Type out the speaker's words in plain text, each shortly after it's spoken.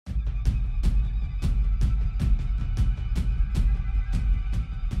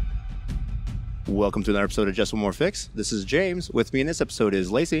Welcome to another episode of Just One More Fix. This is James. With me in this episode is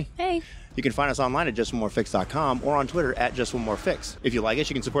Lacey. Hey. You can find us online at justonemorefix.com or on Twitter at justonemorefix. If you like us,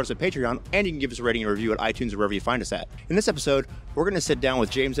 you can support us at Patreon, and you can give us a rating and review at iTunes or wherever you find us at. In this episode, we're going to sit down with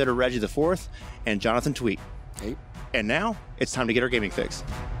James Editor Raggi IV and Jonathan Tweet. Hey. And now, it's time to get our gaming fix.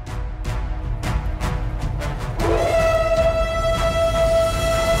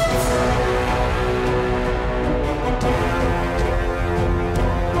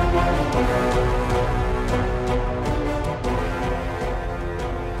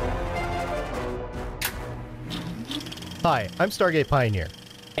 Hi, I'm Stargate Pioneer.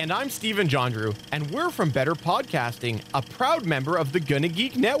 And I'm Steven Jondrew, and we're from Better Podcasting, a proud member of the Gonna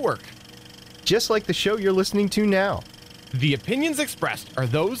Geek Network. Just like the show you're listening to now. The opinions expressed are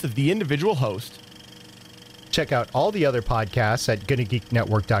those of the individual host. Check out all the other podcasts at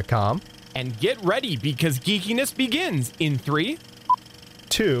GonnaGeekNetwork.com. And get ready, because geekiness begins in 3,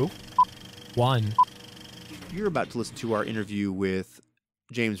 2, 1. You're about to listen to our interview with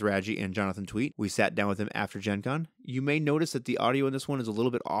James Raggi and Jonathan Tweet. We sat down with them after Gen Con. You may notice that the audio in this one is a little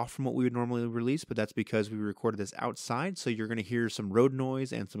bit off from what we would normally release, but that's because we recorded this outside, so you're going to hear some road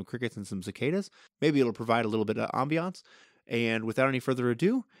noise and some crickets and some cicadas. Maybe it'll provide a little bit of ambiance. And without any further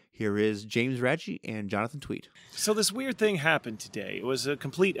ado, here is James Raggi and Jonathan Tweet. So this weird thing happened today. It was a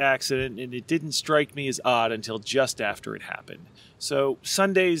complete accident, and it didn't strike me as odd until just after it happened. So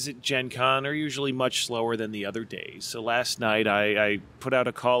Sundays at Gen Con are usually much slower than the other days. So last night I put out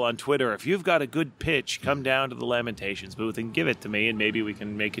a call on Twitter. If you've got a good pitch, come down to the Lamentations booth and give it to me, and maybe we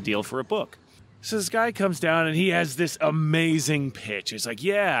can make a deal for a book. So this guy comes down, and he has this amazing pitch. He's like,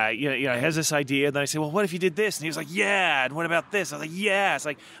 yeah, he has this idea. And then I say, well, what if you did this? And he was like, yeah, and what about this? I was like, yeah. It's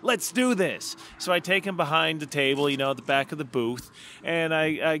like, let's do this. So I take him behind the table, at the back of the booth, and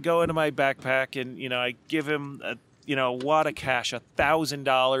I go into my backpack, and, I give him a wad of cash,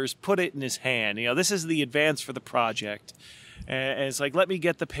 $1,000, put it in his hand. This is the advance for the project. And it's like, let me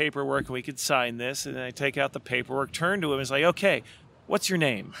get the paperwork, and we could sign this. And I take out the paperwork, turn to him, it's like, okay, what's your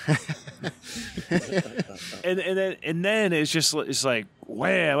name? and then it's like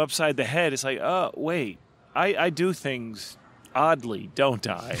wham, upside the head. It's like, oh wait, I do things oddly, don't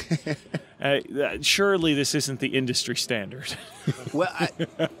I? Surely this isn't the industry standard. Well,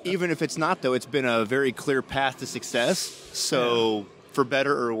 even if it's not, though, it's been a very clear path to success. So for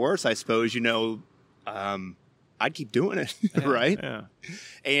better or worse, I suppose, I'd keep doing it, right? Yeah.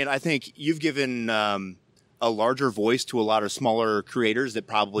 And I think you've given a larger voice to a lot of smaller creators that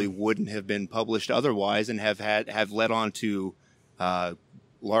probably wouldn't have been published otherwise, and have led on to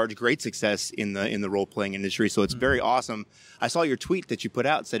great success in the role playing industry. So it's very awesome. I saw your tweet that you put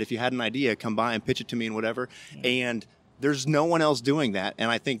out, said if you had an idea, come by and pitch it to me and whatever. And there's no one else doing that,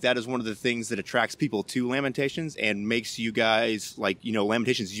 and I think that is one of the things that attracts people to Lamentations and makes you guys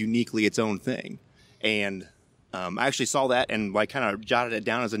Lamentations uniquely its own thing. And I actually saw that and kind of jotted it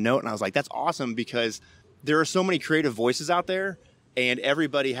down as a note, and I was like, that's awesome, because there are so many creative voices out there, and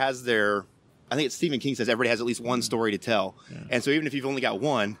everybody has their, I think it's Stephen King says everybody has at least one story to tell. Yeah. And so even if you've only got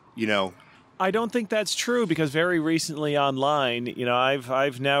one, I don't think that's true, because very recently online,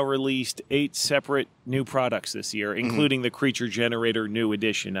 I've now released 8 separate new products this year, including the Creature Generator New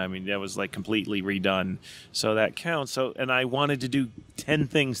Edition. I mean, that was completely redone, so that counts. And I wanted to do 10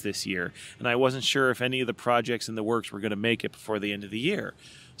 things this year, and I wasn't sure if any of the projects in the works were going to make it before the end of the year.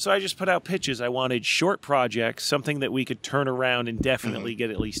 So I just put out pitches. I wanted short projects, something that we could turn around and definitely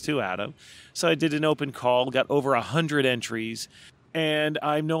get at least 2 out of. So I did an open call, got over 100 entries. And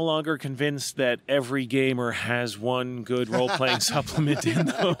I'm no longer convinced that every gamer has one good role-playing supplement in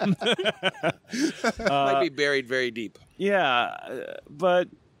them. Might be buried very deep. Yeah, but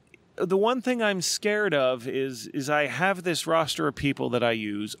the one thing I'm scared of is I have this roster of people that I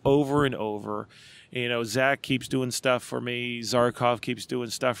use over and over. Zach keeps doing stuff for me. Zarkov keeps doing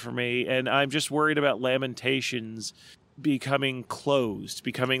stuff for me. And I'm just worried about Lamentations becoming closed,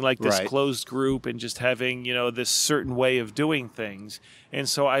 becoming like this closed group, and just having, this certain way of doing things. And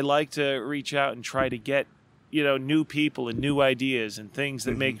so I like to reach out and try to get, new people and new ideas and things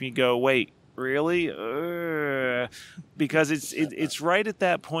that make me go, wait, really? Because it's right at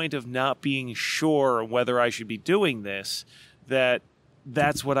that point of not being sure whether I should be doing this,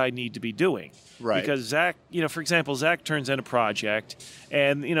 that's what I need to be doing. Right. Because Zach, for example, Zach turns in a project,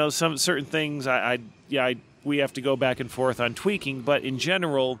 and, some certain things we have to go back and forth on tweaking, but in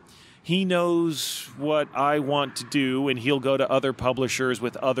general, he knows what I want to do, and he'll go to other publishers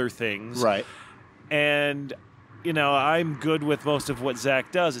with other things. Right. And, I'm good with most of what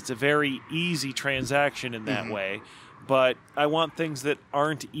Zach does. It's a very easy transaction in that way, but I want things that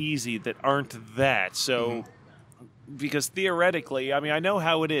aren't easy, that aren't that. So because theoretically, I mean, I know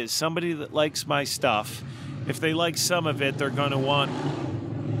how it is. Somebody that likes my stuff, if they like some of it, they're going to want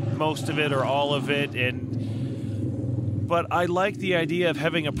most of it or all of it. But I like the idea of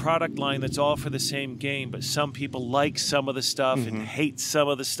having a product line that's all for the same game, but some people like some of the stuff and hate some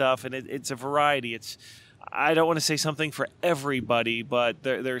of the stuff, and it's a variety. I don't want to say something for everybody, but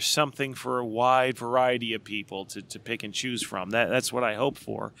there's something for a wide variety of people to pick and choose from. That's what I hope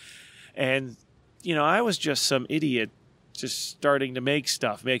for. And, I was just some idiot just starting to make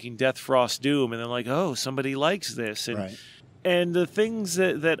stuff, making Death Frost Doom, and then like, oh, somebody likes this. And the things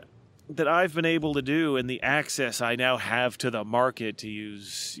that I've been able to do and the access I now have to the market, to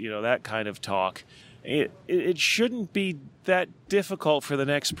use, that kind of talk, it shouldn't be that difficult for the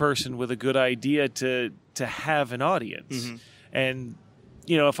next person with a good idea to have an audience. And,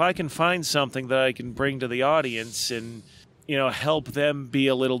 if I can find something that I can bring to the audience and, help them be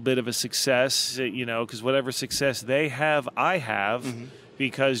a little bit of a success, because whatever success they have, I have,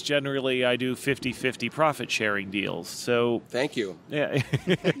 because generally I do 50-50 profit sharing deals. So thank you. Yeah.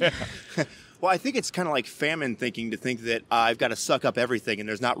 Well, I think it's kind of like famine thinking to think that I've got to suck up everything and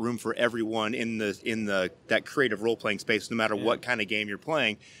there's not room for everyone in that creative role playing space, no matter what kind of game you're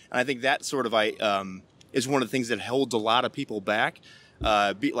playing. And I think that sort of is one of the things that holds a lot of people back,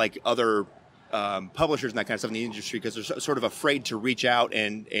 like other publishers and that kind of stuff in the industry, because they're sort of afraid to reach out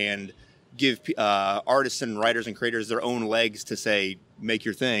and give artists and writers and creators their own legs to say, make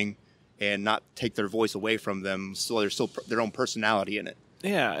your thing, and not take their voice away from them. So there's still their own personality in it.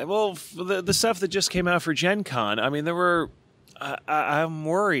 Yeah, well, the stuff that just came out for Gen Con, I mean, there were... I'm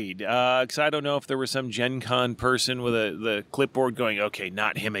worried, because I don't know if there was some Gen Con person with the clipboard going, okay,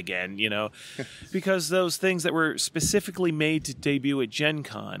 not him again, because those things that were specifically made to debut at Gen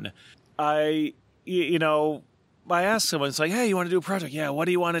Con, I asked someone, it's like, hey, you want to do a project? Yeah, what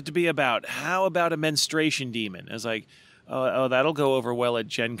do you want it to be about? How about a menstruation demon? I was like, oh, that'll go over well at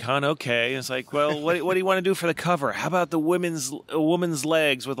Gen Con. Okay. It's like, well, what do you want to do for the cover? How about a woman's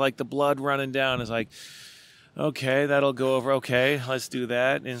legs with like the blood running down? It's like, okay, that'll go over. Okay, let's do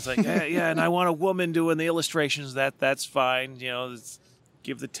that. And it's like, yeah, and I want a woman doing the illustrations. That's fine.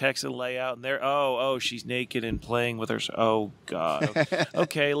 Give the text a layout, and there. Oh, she's naked and playing with her. Oh God.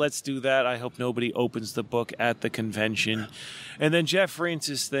 Okay, let's do that. I hope nobody opens the book at the convention. And then Jeff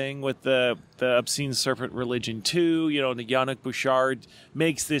Francis' thing with the Obscene Serpent Religion 2. And Yannick Bouchard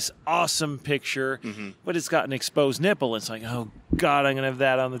makes this awesome picture, but it's got an exposed nipple. It's like, oh God, I'm gonna have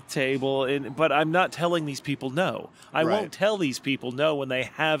that on the table. But I'm not telling these people no. I won't tell these people no when they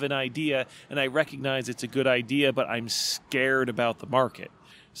have an idea, and I recognize it's a good idea, but I'm scared about the market.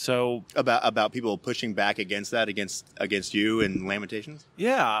 So about people pushing back against that, against you and Lamentations.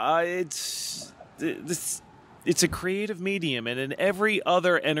 Yeah, it's a creative medium, and in every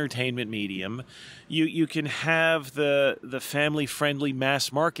other entertainment medium, you can have the family friendly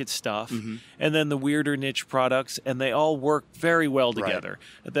mass market stuff, and then the weirder niche products, and they all work very well together.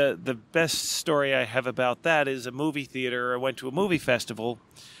 Right. The best story I have about that is a movie theater. I went to a movie festival,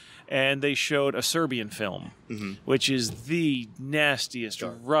 and they showed a Serbian film, which is the nastiest,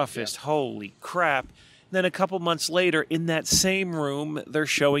 roughest, holy crap. And then a couple months later, in that same room, they're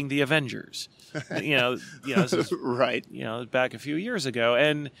showing The Avengers. This is, right. Back a few years ago.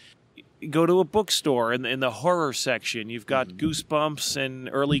 And you go to a bookstore, in the horror section, you've got Goosebumps and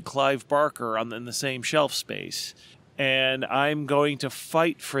early Clive Barker in the same shelf space. And I'm going to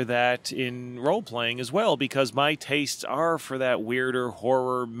fight for that in role-playing as well, because my tastes are for that weirder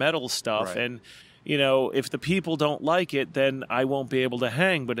horror metal stuff. Right. And, if the people don't like it, then I won't be able to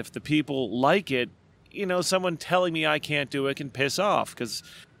hang. But if the people like it, someone telling me I can't do it can piss off, because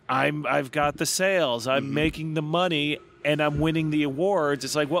I've got the sales, I'm making the money, and I'm winning the awards.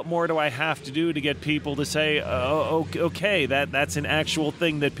 It's like, what more do I have to do to get people to say, oh, okay, that's an actual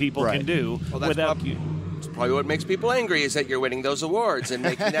thing that people can do without you? Probably what makes people angry is that you're winning those awards and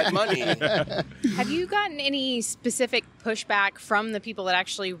making that money. Have you gotten any specific pushback from the people that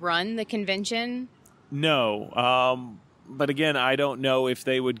actually run the convention? No. But again, I don't know if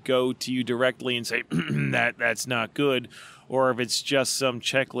they would go to you directly and say, that's not good, or if it's just some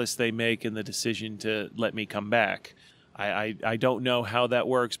checklist they make in the decision to let me come back. I don't know how that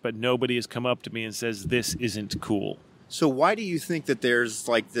works, but nobody has come up to me and says, this isn't cool. So why do you think that there's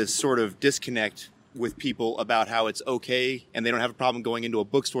like this sort of disconnect with people about how it's okay and they don't have a problem going into a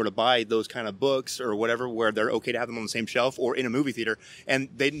bookstore to buy those kind of books or whatever, where they're okay to have them on the same shelf, or in a movie theater, and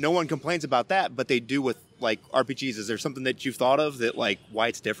no one complains about that, but they do with like RPGs? Is there something that you've thought of that, like, why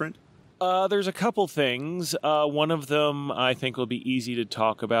it's different? There's a couple things. One of them I think will be easy to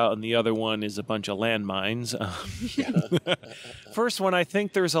talk about, and the other one is a bunch of landmines. First one, I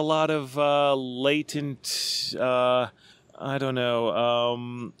think there's a lot of latent,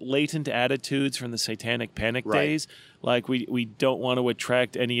 latent attitudes from the Satanic Panic days. Like we don't want to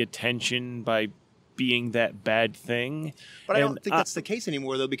attract any attention by being that bad thing. But I don't think that's the case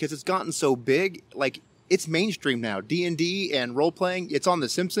anymore, though, because it's gotten so big. Like, it's mainstream now. D&D and role-playing. It's on The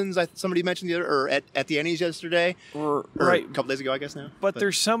Simpsons, somebody mentioned the other, or at the Ennies yesterday. Or a couple days ago, I guess now. But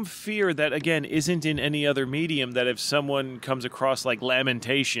there's some fear that, again, isn't in any other medium, that if someone comes across, like,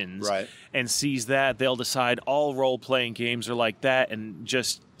 Lamentations and sees that, they'll decide all role-playing games are like that and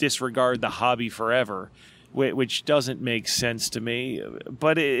just disregard the hobby forever, which doesn't make sense to me.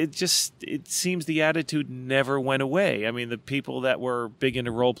 But it seems the attitude never went away. I mean, the people that were big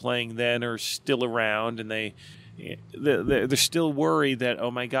into role-playing then are still around, and they're still worried that,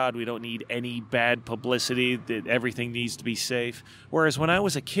 oh my God, we don't need any bad publicity, that everything needs to be safe. Whereas when I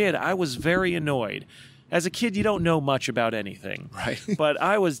was a kid, I was very annoyed. As a kid, you don't know much about anything. Right. But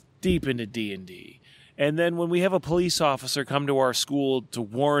I was deep into D&D. And then when we have a police officer come to our school to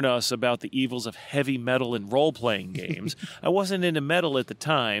warn us about the evils of heavy metal and role-playing games, I wasn't into metal at the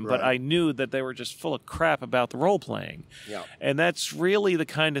time, but I knew that they were just full of crap about the role-playing. Yeah. And that's really the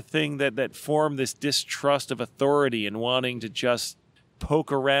kind of thing that formed this distrust of authority and wanting to just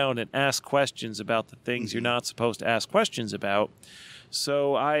poke around and ask questions about the things you're not supposed to ask questions about.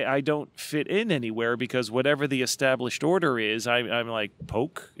 So I don't fit in anywhere, because whatever the established order is, I'm like,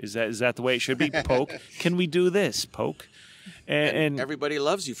 poke? Is that the way it should be? Poke? Can we do this? Poke? And everybody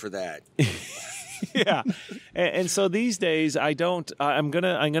loves you for that. Yeah. And so these days, I'm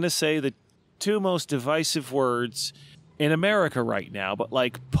gonna say the two most divisive words in America right now, but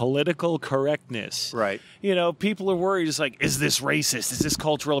like political correctness. Right. You know, people are worried. It's like, is this racist? Is this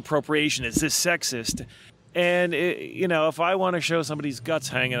cultural appropriation? Is this sexist? And, if I want to show somebody's guts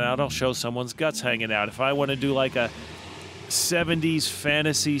hanging out, I'll show someone's guts hanging out. If I want to do like a 70s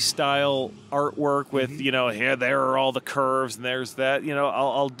fantasy style artwork with, here, there are all the curves and there's that,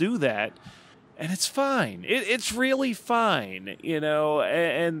 I'll do that. And it's fine. It's really fine,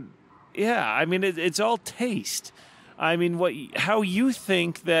 and yeah, I mean, it's all taste. I mean, how you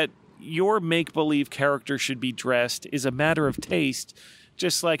think that your make-believe character should be dressed is a matter of taste,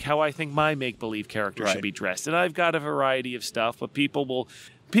 just like how I think my make-believe character should be dressed. And I've got a variety of stuff, but people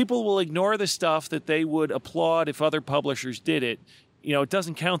will ignore the stuff that they would applaud if other publishers did it. It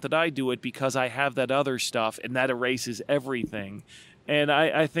doesn't count that I do it because I have that other stuff, and that erases everything. And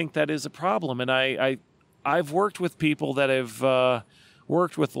I think that is a problem. And I've worked with people that have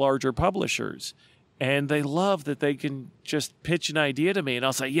worked with larger publishers, and they love that they can just pitch an idea to me, and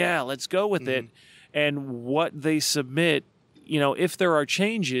I'll say, yeah, let's go with it. And what they submit, if there are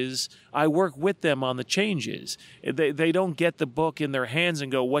changes, I work with them on the changes. They don't get the book in their hands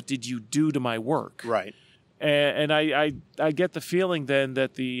and go, what did you do to my work? Right. And I get the feeling then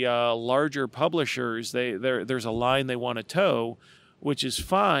that the larger publishers, there's a line they want to toe, which is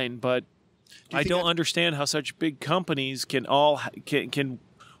fine, but I don't understand how such big companies can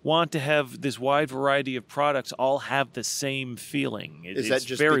want to have this wide variety of products all have the same feeling. Is that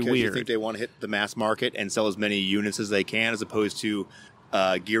just very because weird. You think they want to hit the mass market and sell as many units as they can, as opposed to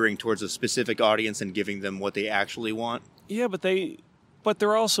gearing towards a specific audience and giving them what they actually want? Yeah, but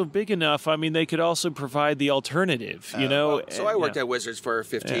they're also big enough. I mean, they could also provide the alternative, So I worked at Wizards for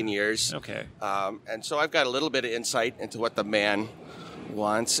 15 years. Okay. And so I've got a little bit of insight into what the man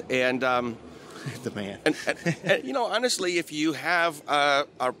wants. And the man. And honestly, if you have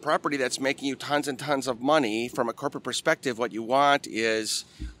a property that's making you tons and tons of money, from a corporate perspective, what you want is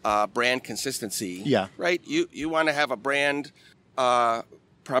brand consistency. Yeah. Right? You want to have a brand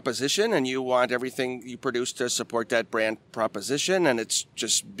proposition, and you want everything you produce to support that brand proposition, and it's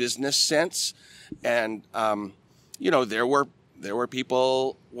just business sense. And, there were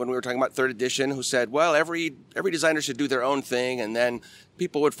people when we were talking about 3rd edition who said, well, every designer should do their own thing, and then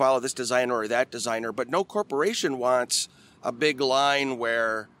people would follow this designer or that designer. But no corporation wants a big line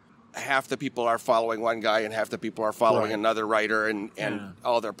where half the people are following one guy and half the people are following another writer, and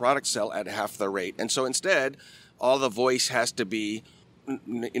all their products sell at half the rate. And so instead, all the voice has to be,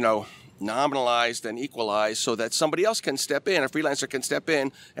 nominalized and equalized so that somebody else can step in, a freelancer can step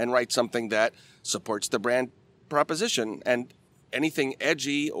in and write something that supports the brand proposition. And anything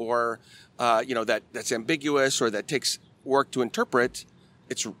edgy or, that's ambiguous or that takes work to interpret,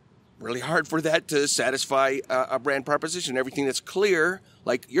 it's really hard for that to satisfy a brand proposition. Everything that's clear,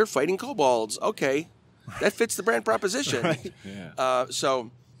 like you're fighting kobolds, okay, that fits the brand proposition. Right. Yeah.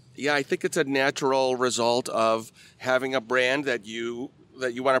 I think it's a natural result of having a brand that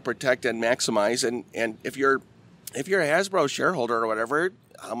that you want to protect and maximize. And if you're a Hasbro shareholder or whatever,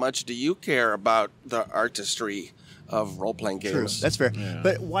 how much do you care about the artistry of role-playing games? True. That's fair. Yeah.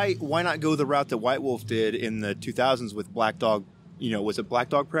 But why not go the route that White Wolf did in the 2000s with Black Dog? Was it Black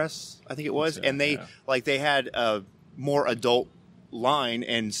Dog Press? I think it was. And they they had a more adult line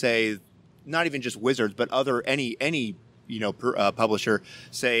and say, not even just Wizards, but any publisher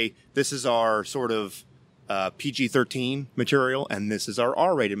say, this is our sort of PG-13 material, and this is our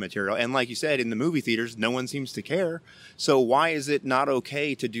R-rated material. And like you said, in the movie theaters, no one seems to care. So why is it not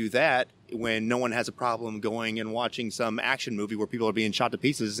okay to do that when no one has a problem going and watching some action movie where people are being shot to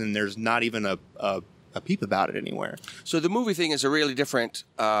pieces and there's not even a peep about it anywhere? So the movie thing is a really different,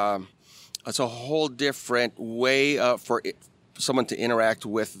 it's a whole different way for someone to interact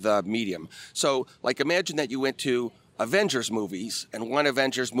with the medium. So like imagine that you went to Avengers movies, and one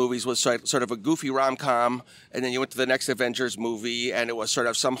Avengers movies was sort of a goofy rom-com, and then you went to the next Avengers movie, and it was sort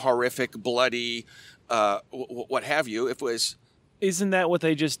of some horrific, bloody, what have you. It was... Isn't that what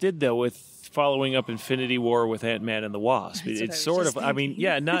they just did, though, with following up Infinity War with Ant-Man and the Wasp? It's sort of, I mean,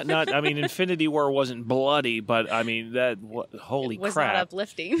 Infinity War wasn't bloody, but, I mean, holy crap. It was not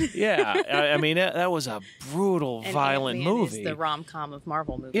uplifting. Yeah, I mean, that was a brutal, violent Ant-Man movie. Is the rom-com of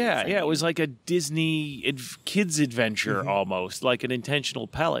Marvel movies. Yeah, it was like a Disney kids adventure almost, like an intentional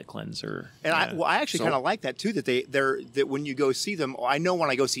palate cleanser. And I actually kind of like that, too, that when you go see them, I know when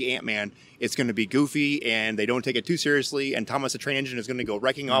I go see Ant-Man, it's going to be goofy, and they don't take it too seriously, and Thomas the Train Engine is going to go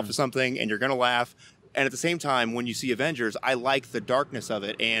wrecking off of something, and you're going to laugh. And at the same time, when you see Avengers, I like the darkness of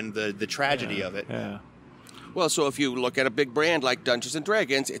it and the tragedy of it. Yeah. Well, so if you look at a big brand like Dungeons &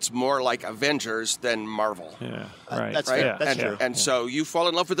 Dragons, it's more like Avengers than Marvel. Yeah, right. That's right? Fair. That's true. And so you fall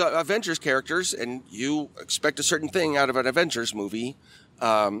in love with the Avengers characters, and you expect a certain thing out of an Avengers movie.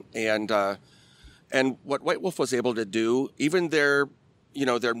 And what White Wolf was able to do, even their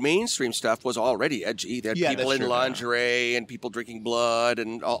mainstream stuff was already edgy. They had people in lingerie and people drinking blood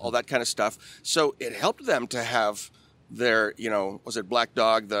and all that kind of stuff. So it helped them to have their, was it Black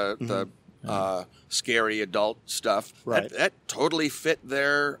Dog, the scary adult stuff. Right. That totally fit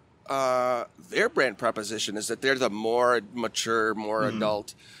their brand proposition, is that they're the more mature, more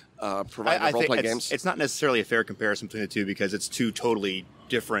adult provider of role-playing games. It's not necessarily a fair comparison between the two because it's two totally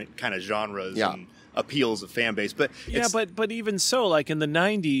different kind of genres. Yeah. And appeals of fan base, but but even so, like in the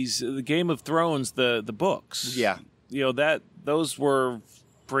 90s, the Game of Thrones, the books, those were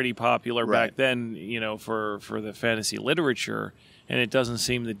pretty popular back then, for the fantasy literature, and it doesn't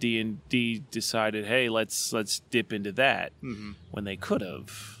seem that D&D decided, hey, let's dip into that when they could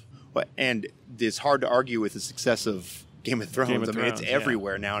have. And it's hard to argue with the success of Game of Thrones. It's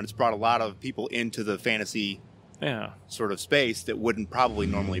everywhere now, and it's brought a lot of people into the fantasy sort of space that wouldn't probably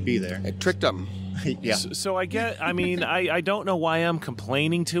normally be there. It tricked them. Yeah. So I don't know why I'm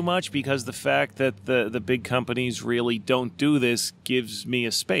complaining too much, because the fact that the big companies really don't do this gives me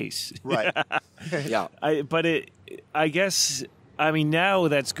a space. Right. Yeah. I guess now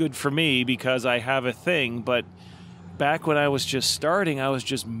that's good for me because I have a thing, but back when I was just starting, I was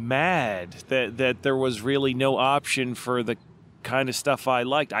just mad that there was really no option for the kind of stuff I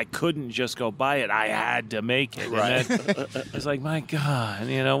liked. I couldn't just go buy it. I had to make it. Right. And it's like, my God,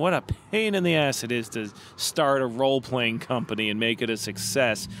 what a pain in the ass it is to start a role-playing company and make it a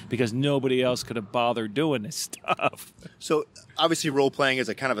success because nobody else could have bothered doing this stuff. So obviously role-playing is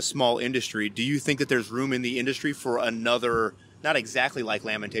a kind of a small industry. Do you think that there's room in the industry for another, not exactly like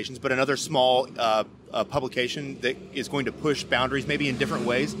Lamentations, but another small publication that is going to push boundaries maybe in different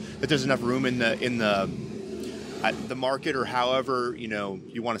ways, that there's enough room in the market, or however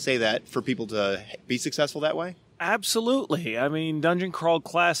you want to say that, for people to be successful that way? Absolutely. I mean, Dungeon Crawl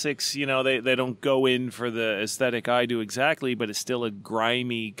Classics, they don't go in for the aesthetic I do exactly, but it's still a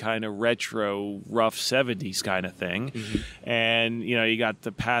grimy kind of retro, rough 70s kind of thing. And, you got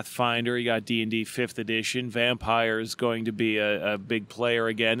the Pathfinder, you got D&D 5th edition. Vampire is going to be a big player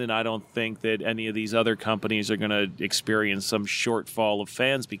again, and I don't think that any of these other companies are going to experience some shortfall of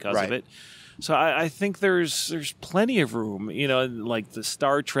fans because of it. So I think there's plenty of room, like the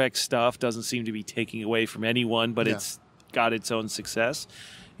Star Trek stuff doesn't seem to be taking away from anyone, but it's got its own success.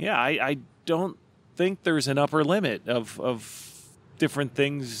 Yeah, I don't think there's an upper limit of different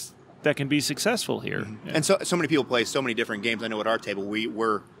things that can be successful here. Yeah. And so many people play so many different games. I know at our table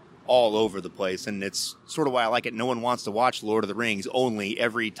we're all over the place, and it's sort of why I like it. No one wants to watch Lord of the Rings only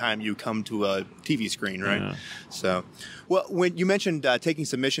every time you come to a TV screen, right? Yeah. So, well, when you mentioned taking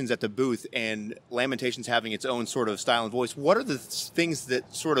submissions at the booth and Lamentations having its own sort of style and voice, what are the things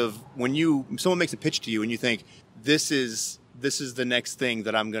that sort of, when someone makes a pitch to you and you think, this is this is the next thing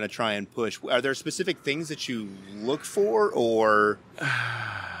that I'm going to try and push. Are there specific things that you look for, or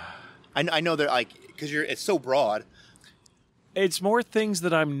I know they're like, because it's so broad. It's more things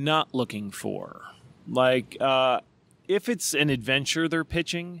that I'm not looking for. Like, if it's an adventure they're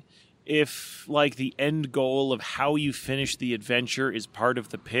pitching, if like the end goal of how you finish the adventure is part of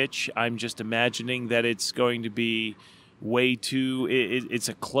the pitch, I'm just imagining that it's going to be way too it's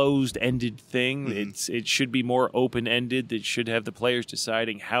a closed-ended thing. Mm-hmm. It should be more open-ended. It should have the players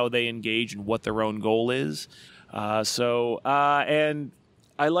deciding how they engage and what their own goal is. And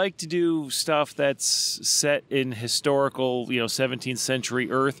I like to do stuff that's set in historical, 17th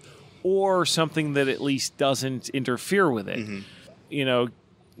century Earth, or something that at least doesn't interfere with it. Mm-hmm.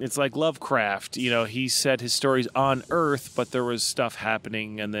 It's like Lovecraft. He set his stories on Earth, but there was stuff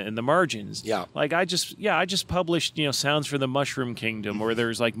happening in the margins. Yeah. Like I just published Sounds for the Mushroom Kingdom, where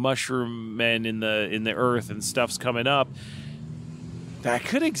there's like mushroom men in the Earth and stuff's coming up. That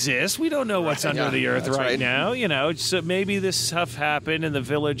could exist. We don't know what's under the Earth right now. So maybe this stuff happened and the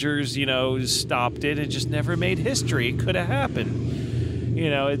villagers stopped it and just never made history. It could have happened.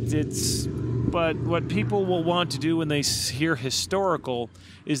 It's. But what people will want to do when they hear historical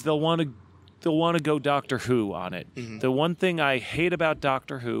is they'll want to go Doctor Who on it. Mm-hmm. The one thing I hate about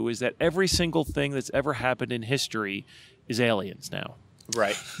Doctor Who is that every single thing that's ever happened in history is aliens now.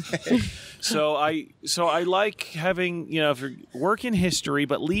 Right. So I like having, if you work in history,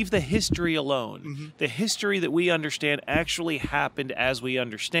 but leave the history alone. Mm-hmm. The history that we understand actually happened as we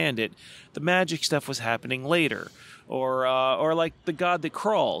understand it. The magic stuff was happening later. Or like the God that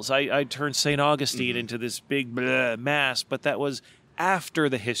crawls. I turned St. Augustine into this big mass, but that was after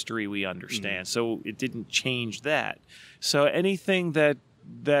the history we understand. So it didn't change that. So anything that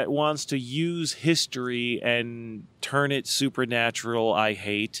wants to use history and turn it supernatural, I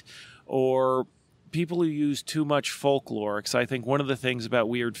hate. Or people who use too much folklore, because I think one of the things about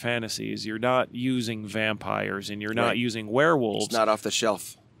weird fantasy is you're not using vampires and you're not using werewolves. It's not off the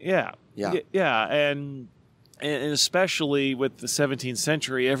shelf. Yeah. And especially with the 17th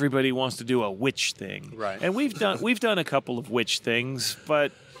century, everybody wants to do a witch thing. Right. And we've done a couple of witch things,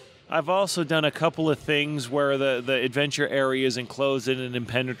 but I've also done a couple of things where the adventure area is enclosed in an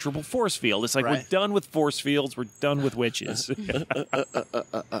impenetrable force field. It's like we're done with force fields, we're done with witches.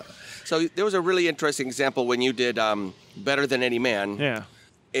 So there was a really interesting example when you did Better Than Any Man. Yeah.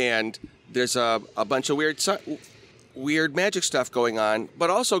 And there's a bunch of weird magic stuff going on, but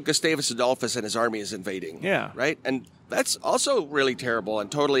also Gustavus Adolphus and his army is invading. Yeah. Right? And that's also really terrible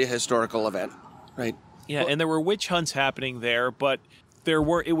and totally a historical event. Right? Yeah, and there were witch hunts happening there, but it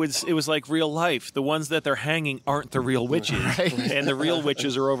was like real life. The ones that they're hanging aren't the real witches. Right. And the real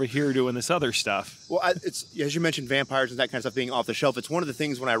witches are over here doing this other stuff. Well, it's as you mentioned, vampires and that kind of stuff being off the shelf. It's one of the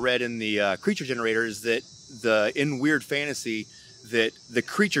things when I read in the creature generator is that in weird fantasy that the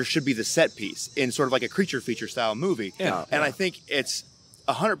creature should be the set piece in sort of like a creature feature style movie. Yeah. And I think it's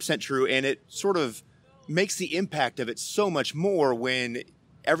 100% true, and it sort of makes the impact of it so much more when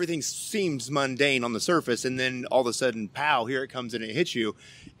everything seems mundane on the surface, and then all of a sudden, pow, here it comes and it hits you,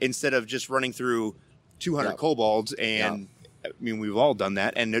 instead of just running through 200 kobolds. And I mean, we've all done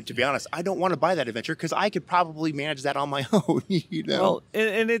that. And to be honest, I don't want to buy that adventure because I could probably manage that on my own. Well,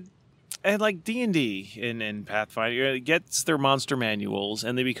 and like D&D and Pathfinder, it gets their monster manuals,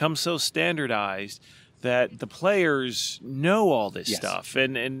 and they become so standardized that the players know all this stuff.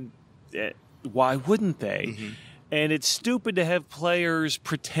 And why wouldn't they? Mm-hmm. And it's stupid to have players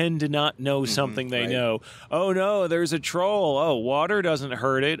pretend to not know something they know. Oh, no, there's a troll. Oh, water doesn't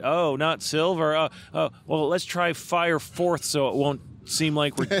hurt it. Oh, not silver. Oh, well, let's try fire fourth so it won't seem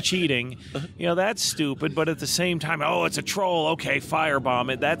like we're cheating. That's stupid. But at the same time, oh, it's a troll. Okay,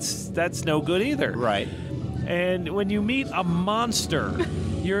 firebomb it. That's no good either. Right. And when you meet a monster,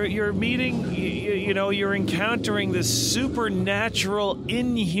 you're meeting, you're encountering this supernatural,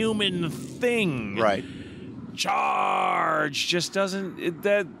 inhuman thing. Right. Charge just doesn't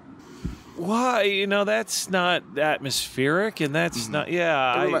why that's not atmospheric, and that's not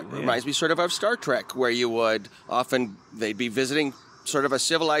it reminds me sort of Star Trek, where you would often they'd be visiting sort of a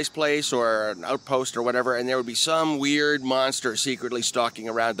civilized place or an outpost or whatever, and there would be some weird monster secretly stalking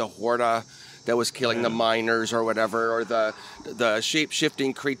around, the Horda that was killing the miners or whatever, or the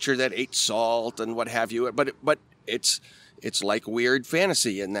shape-shifting creature that ate salt and what have you. But it's like weird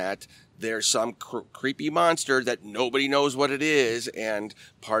fantasy in that there's some creepy monster that nobody knows what it is, and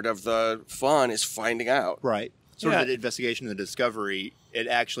part of the fun is finding out. Right. Sort of the investigation and the discovery, it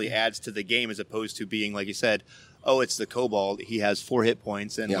actually adds to the game as opposed to being, like you said, oh, it's the kobold. He has 4 hit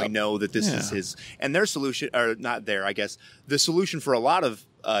points, and we know that this is his. And their solution, or not there, I guess. The solution for a lot of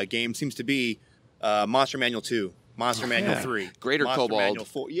games seems to be Monster Manual 2, Monster Manual 3. Greater Monster Kobold. Manual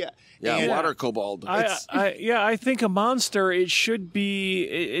 4. Yeah. Water Kobold. I think a monster, it should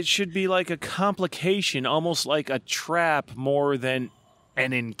be like a complication, almost like a trap more than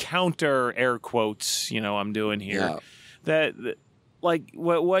an encounter, air quotes, I'm doing here. That like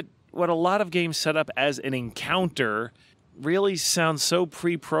what a lot of games set up as an encounter really sounds so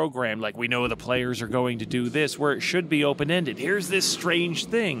pre-programmed, like we know the players are going to do this, where it should be open-ended. Here's this strange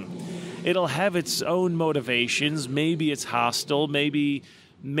thing. It'll have its own motivations. Maybe it's hostile. Maybe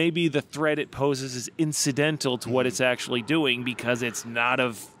the threat it poses is incidental to what it's actually doing because it's not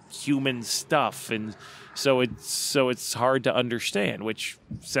of human stuff, and so it's hard to understand, which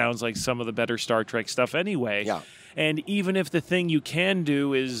sounds like some of the better Star Trek stuff anyway. Yeah. And even if the thing you can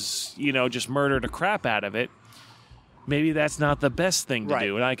do is, just murder the crap out of it, maybe that's not the best thing to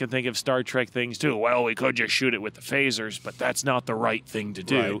do. And I can think of Star Trek things too. Well, we could just shoot it with the phasers, but that's not the right thing to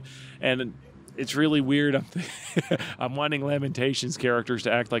do. Right. And it's really weird. I'm wanting Lamentations characters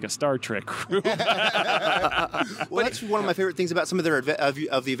to act like a Star Trek crew. Well, that's one of my favorite things about some of of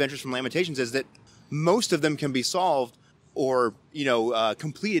the adventures from Lamentations is that most of them can be solved or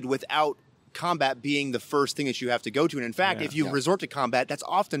completed without combat being the first thing that you have to go to. And in fact, if you resort to combat, that's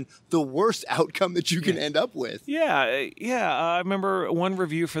often the worst outcome that you can end up with. I remember one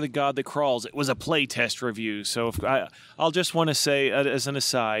review for The God That Crawls. It was a playtest review. So I'll just want to say, as an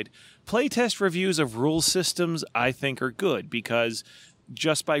aside, playtest reviews of rule systems I think are good because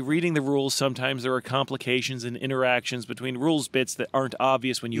just by reading the rules, sometimes there are complications and interactions between rules bits that aren't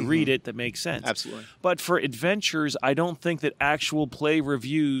obvious when you read it that make sense. Absolutely. But for adventures, I don't think that actual play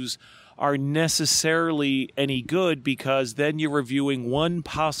reviews are necessarily any good because then you're reviewing one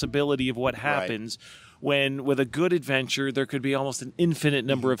possibility of what happens when with a good adventure there could be almost an infinite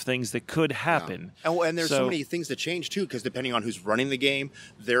number of things that could happen. And there's so many things that change too because depending on who's running the game,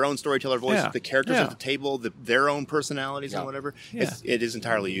 their own storyteller voice, the characters at the table, their own personalities and whatever, it is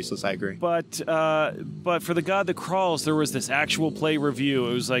entirely useless, I agree. But for The God That Crawls, there was this actual play review.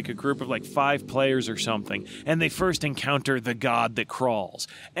 It was like a group of like 5 players or something, and they first encounter the God that crawls,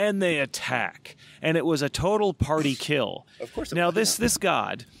 and they attack, and it was a total party kill. Of course. Now this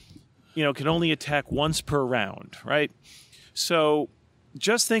god, can only attack once per round, right? So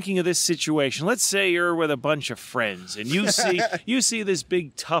just thinking of this situation, let's say you're with a bunch of friends and you see this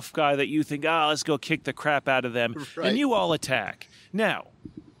big tough guy that you think, let's go kick the crap out of them, and you all attack. Now,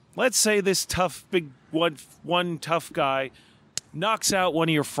 let's say this tough big one tough guy knocks out one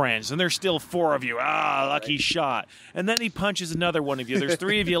of your friends, and there's still 4 of you. Lucky shot. And then he punches another one of you. There's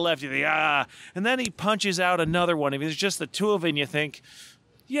 3 of you left. You think, and then he punches out another one of you. There's just the 2 of you, and you think,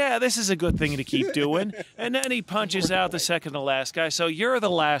 yeah, this is a good thing to keep doing. And then he punches out the second to last guy. So you're the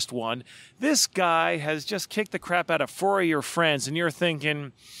last one. This guy has just kicked the crap out of 4 of your friends, and you're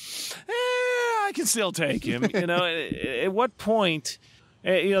thinking, I can still take him. At what point,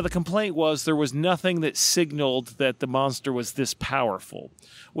 the complaint was there was nothing that signaled that the monster was this powerful,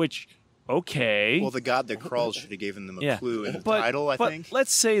 which, okay. Well, The God That Crawls should have given them a clue in the title, I think. But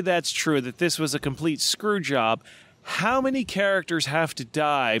let's say that's true, that this was a complete screw job. How many characters have to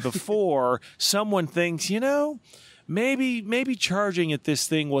die before someone thinks, maybe charging at this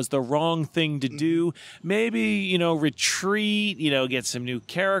thing was the wrong thing to do. Maybe, retreat, get some new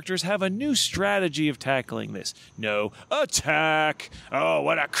characters, have a new strategy of tackling this. No, attack. Oh,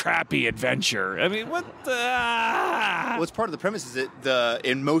 what a crappy adventure. I mean, what the... Well, it's part of the premise is that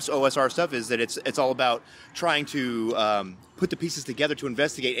in most OSR stuff is that it's all about trying to put the pieces together to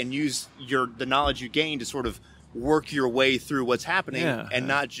investigate and use the knowledge you gain to sort of work your way through what's happening and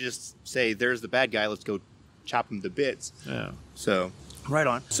not just say, there's the bad guy, let's go chop him to bits. Yeah. So, right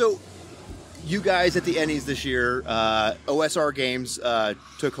on. So, you guys at the Ennies this year, OSR Games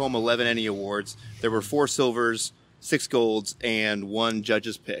took home 11 Ennie Awards. There were 4 silvers, 6 golds, and 1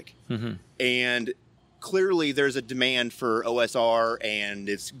 judge's pick. Mm-hmm. And clearly there's a demand for OSR, and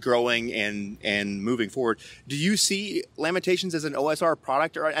it's growing and moving forward. Do you see Lamentations as an OSR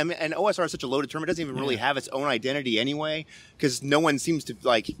product? And OSR is such a loaded term; it doesn't even really have its own identity anyway, because no one seems to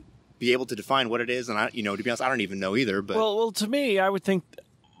be able to define what it is. And to be honest, I don't even know either. But well, to me, I would think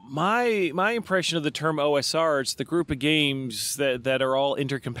my impression of the term OSR, it's the group of games that are all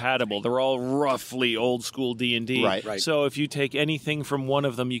intercompatible. They're all roughly old school D&D. Right. So if you take anything from one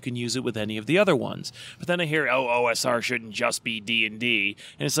of them, you can use it with any of the other ones. But then I hear, OSR shouldn't just be D&D.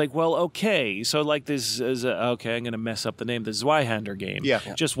 And it's like, well, okay. So like this is, I'm going to mess up the name, the Zweihander game. Yeah.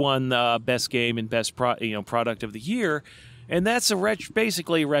 Just won best game and best product of the year. And that's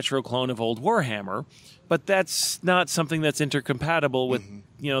basically a retro clone of old Warhammer. But that's not something that's intercompatible with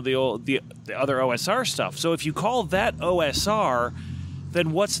the other OSR stuff. So if you call that OSR,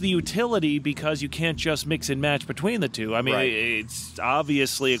 then what's the utility? Because you can't just mix and match between the two. I mean, it's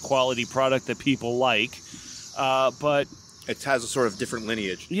obviously a quality product that people like, but it has a sort of different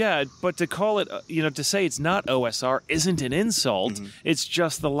lineage. Yeah, but to call it, to say it's not OSR isn't an insult. Mm-hmm. It's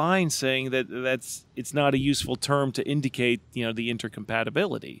just the line saying that it's not a useful term to indicate, the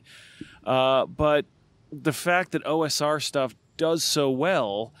intercompatibility. But the fact that OSR stuff does so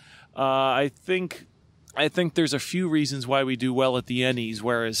well, I think there's a few reasons why we do well at the Ennies,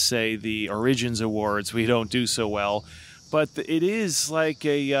 whereas, say, the Origins Awards, we don't do so well. But it is like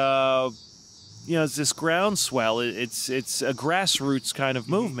a... it's this groundswell. It's a grassroots kind of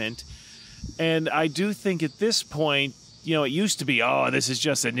movement. And I do think at this point, it used to be, this is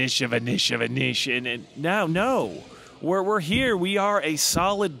just a niche of a niche of a niche. And now, no. We're here. We are a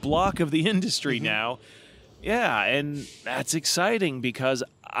solid block of the industry now. Yeah, and that's exciting because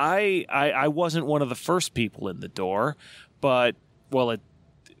I wasn't one of the first people in the door. But,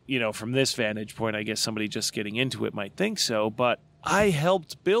 from this vantage point, I guess somebody just getting into it might think so. But I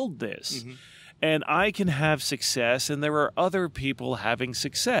helped build this. Mm-hmm. And I can have success, and there are other people having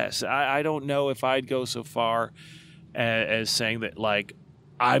success. I don't know if I'd go so far as saying that,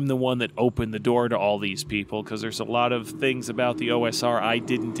 I'm the one that opened the door to all these people, because there's a lot of things about the OSR I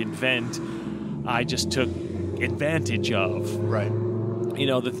didn't invent. I just took advantage of. Right.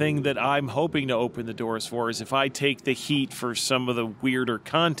 The thing that I'm hoping to open the doors for is if I take the heat for some of the weirder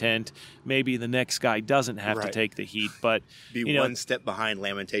content, maybe the next guy doesn't have to take the heat. But be one step behind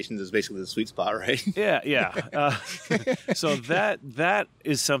Lamentations is basically the sweet spot, right? Yeah. So that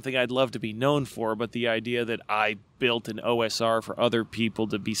is something I'd love to be known for. But the idea that I built an OSR for other people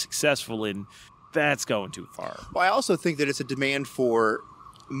to be successful in, that's going too far. Well, I also think that it's a demand for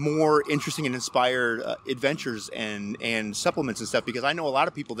more interesting and inspired adventures and supplements and stuff, because I know a lot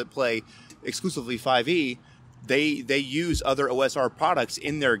of people that play exclusively 5e, they use other OSR products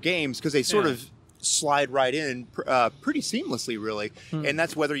in their games because they sort of slide right in pretty seamlessly, really. And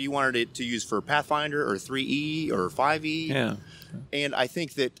that's whether you wanted it to use for Pathfinder or 3e or 5e. Yeah. And I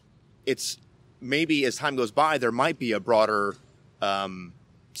think that it's maybe as time goes by, there might be a broader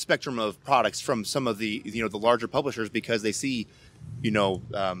spectrum of products from some of the the larger publishers, because they see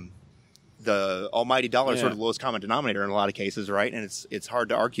the almighty dollar is sort of the lowest common denominator in a lot of cases, right? And it's hard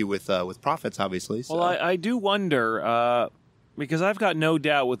to argue with profits, obviously. So. Well, I do wonder, because I've got no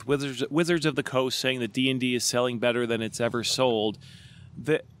doubt with Wizards of the Coast saying that D&D is selling better than it's ever sold,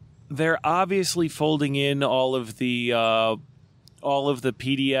 that they're obviously folding in all of the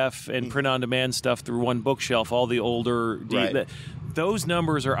PDF and print-on-demand stuff through one bookshelf, all the older... those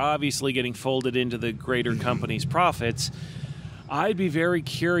numbers are obviously getting folded into the greater company's profits. I'd be very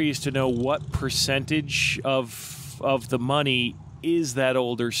curious to know what percentage of the money is that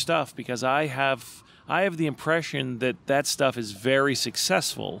older stuff, because I have the impression that stuff is very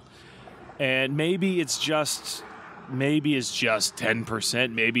successful, and maybe it's just 10%, maybe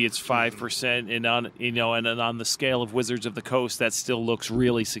it's 5%, and on the scale of Wizards of the Coast, that still looks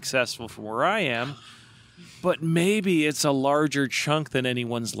really successful from where I am. But maybe it's a larger chunk than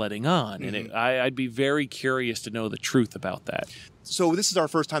anyone's letting on, and I'd be very curious to know the truth about that. So this is our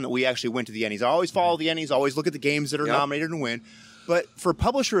first time that we actually went to the Ennies. I always follow the Ennies, always look at the games that are nominated and win. But for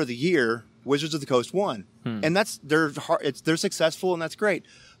Publisher of the Year, Wizards of the Coast won, and they're successful, and that's great.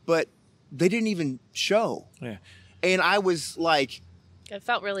 But they didn't even show, and I was like. It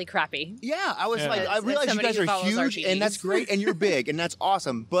felt really crappy. Yeah, I was like, I realize you guys are huge, and that's great, and you're big, and that's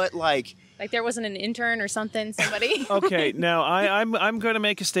awesome. But like there wasn't an intern or something, somebody. Okay, now I'm going to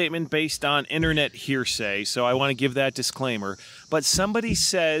make a statement based on internet hearsay, so I want to give that disclaimer. But somebody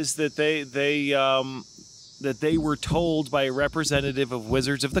says that they were told by a representative of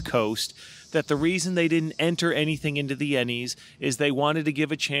Wizards of the Coast that the reason they didn't enter anything into the Ennies is they wanted to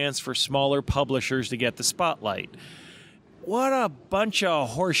give a chance for smaller publishers to get the spotlight. What a bunch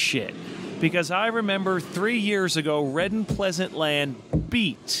of horseshit. Because I remember 3 years ago, Red and Pleasant Land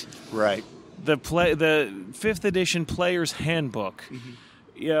beat the 5th edition Player's Handbook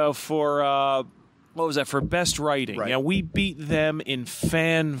for, what was that, for best writing. Right. Yeah, we beat them in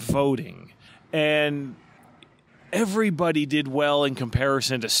fan voting. And everybody did well in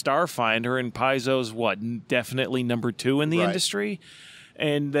comparison to Starfinder, and Paizo's, definitely number 2 in the industry.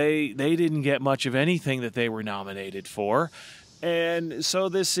 And they didn't get much of anything that they were nominated for. And so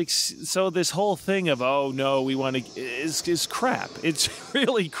this whole thing of, oh, no, we want to, is crap. It's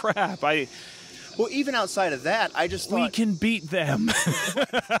really crap. Well, even outside of that, I just thought... We can beat them.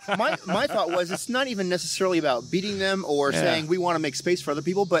 my thought was, it's not even necessarily about beating them or saying we want to make space for other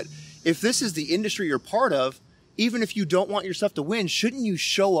people, but if this is the industry you're part of, even if you don't want your stuff to win, shouldn't you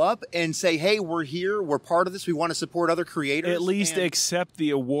show up and say, hey, we're here, we're part of this, we want to support other creators? At least accept the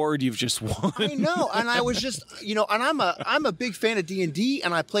award you've just won. I know, and I was just, and I'm a big fan of D&D,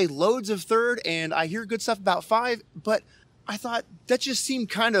 and I play loads of 3rd, and I hear good stuff about 5, but I thought that just seemed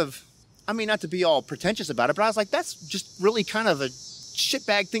kind of, not to be all pretentious about it, but I was like, that's just really kind of a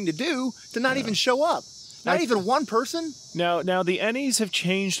shitbag thing to do, to not even show up. Not even one person? Now the Ennies have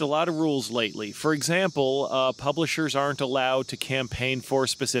changed a lot of rules lately. For example, publishers aren't allowed to campaign for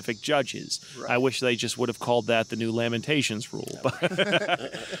specific judges. Right. I wish they just would have called that the new Lamentations rule.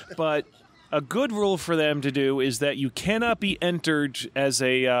 But a good rule for them to do is that you cannot be entered as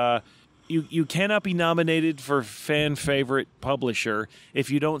a... You cannot be nominated for fan favorite publisher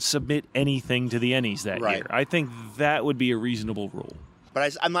if you don't submit anything to the Ennies that year. I think that would be a reasonable rule.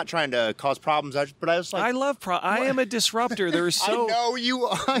 But I'm not trying to cause problems. But I was like, I love. I am a disruptor. There's so. I know you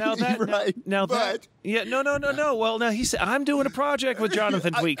are. No. Well, now he said I'm doing a project with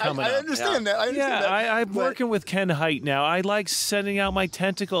Jonathan Tweet coming up. I understand that. I'm working with Ken Hite now. I like sending out my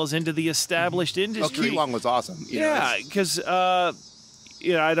tentacles into the established industry. Keelong was awesome. Because.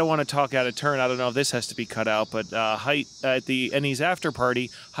 I don't want to talk out of turn. I don't know if this has to be cut out, but Hite at the Ennies after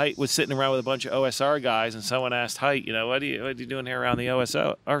party, Hite was sitting around with a bunch of OSR guys, and someone asked Hite, what are you doing here around the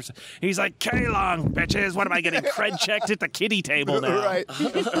OSR? He's like, K-Long, bitches, what am I getting cred checked at the kiddie table now? Right.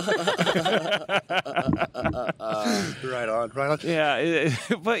 Right on. Yeah,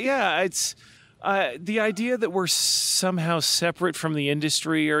 but it's... the idea that we're somehow separate from the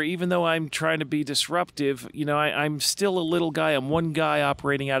industry, or even though I'm trying to be disruptive, I'm still a little guy. I'm one guy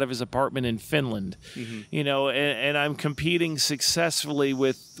operating out of his apartment in Finland, and I'm competing successfully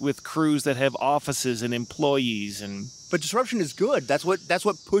with crews that have offices and employees and. But disruption is good. That's what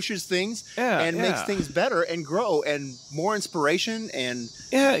pushes things and makes things better and grow and more inspiration and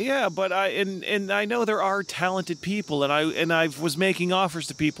But I know there are talented people, and I was making offers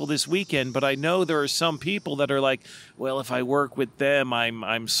to people this weekend, but I know there are some people that are like, well, if I work with them,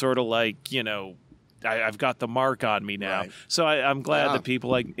 I'm sort of like I've got the mark on me now, so I'm glad that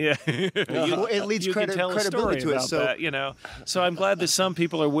people like it leads credibility to it. So that, so I'm glad that some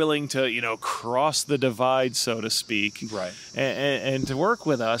people are willing to cross the divide, so to speak, and to work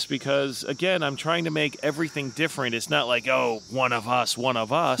with us, because again, I'm trying to make everything different. It's not like one of us.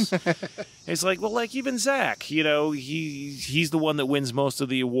 It's like even Zach, he's the one that wins most of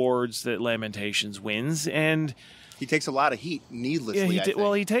the awards that Lamentations wins, and. He takes a lot of heat needlessly.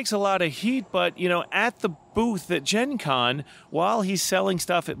 He takes a lot of heat, but, at the booth at Gen Con, while he's selling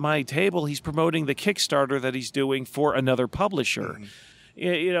stuff at my table, he's promoting the Kickstarter that he's doing for another publisher.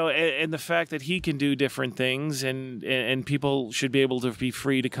 Mm-hmm. And the fact that he can do different things, and people should be able to be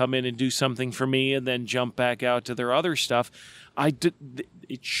free to come in and do something for me and then jump back out to their other stuff. It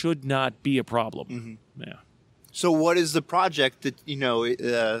should not be a problem. Mm-hmm. Yeah. So what is the project that,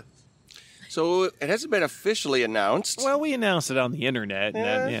 So it hasn't been officially announced. Well, we announced it on the internet. It's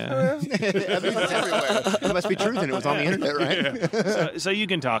everywhere. It must be truth, and it was on the internet, right? Yeah. So you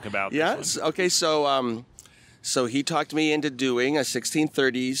can talk about this. Yes. Okay. So he talked me into doing a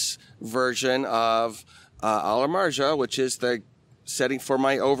 1630s version of Ala Marja, which is the setting for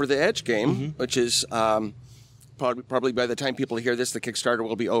my Over the Edge game, which is probably by the time people hear this, the Kickstarter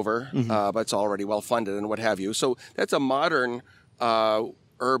will be over, but it's already well funded and what have you. So that's a modern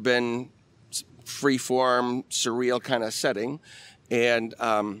urban. Freeform, surreal kind of setting, and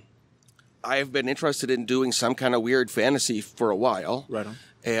I've been interested in doing some kind of weird fantasy for a while. Right on.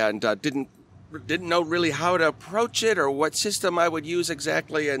 And didn't know really how to approach it or what system I would use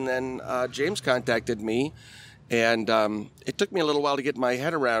exactly. And then James contacted me, and it took me a little while to get my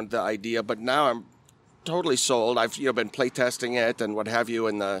head around the idea, but now I'm totally sold. I've been playtesting it and what have you,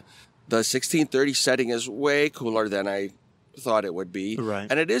 and the 1630 setting is way cooler than I thought it would be. Right.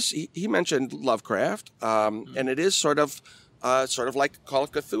 And it is, he mentioned Lovecraft, and it is sort of like Call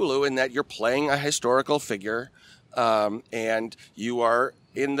of Cthulhu in that you're playing a historical figure, and you are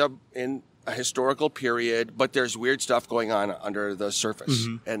in a historical period, but there's weird stuff going on under the surface.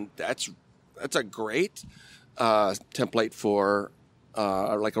 And that's a great template for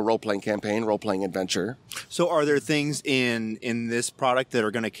like a role-playing campaign, role-playing adventure. So are there things in this product that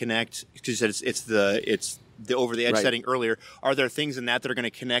are going to connect, because you said it's the Over the Edge setting earlier, are there things in that are going to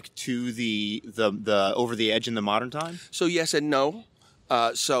connect to the Over the Edge in the modern time? So yes and no.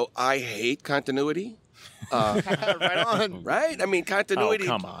 So I hate continuity. Right on. Right? I mean, continuity. Oh,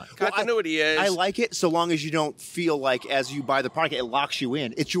 come on. Continuity is... I like it so long as you don't feel like as you buy the product, it locks you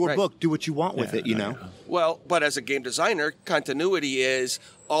in. It's your book. Do what you want with it, you know? Well, but as a game designer, continuity is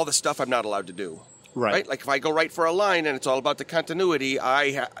all the stuff I'm not allowed to do. Right. Like if I go right for a line and it's all about the continuity,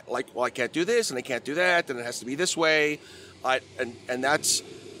 I can't do this and I can't do that and it has to be this way, and that's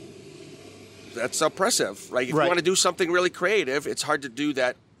oppressive, right? If you want to do something really creative, it's hard to do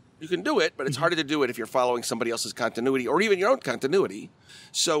that. You can do it, but it's harder to do it if you're following somebody else's continuity or even your own continuity.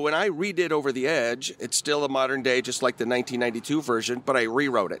 So when I redid Over the Edge, it's still a modern day, just like the 1992 version, but I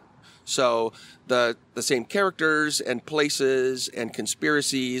rewrote it. So the same characters and places and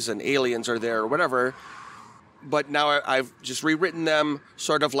conspiracies and aliens are there or whatever, but now I've just rewritten them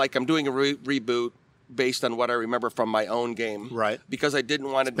sort of like I'm doing a reboot based on what I remember from my own game. Right. Because I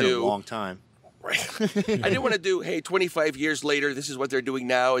didn't want to do... It's been a long time. Right. I didn't want to do, hey, 25 years later, this is what they're doing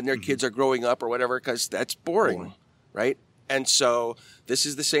now, and their kids are growing up or whatever, because that's boring, right? And so this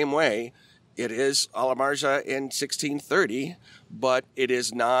is the same way. It is a la Marja in 1630, but it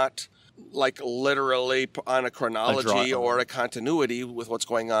is not like literally on a chronology or a continuity with what's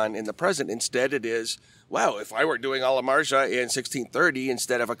going on in the present. Instead, it is, wow, if I were doing a la Marja in 1630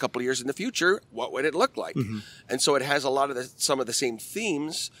 instead of a couple of years in the future, what would it look like? And so it has a lot of some of the same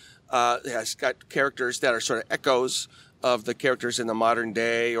themes. It has got characters that are sort of echoes of the characters in the modern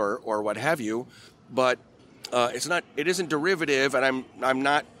day or what have you, but it isn't derivative, and I'm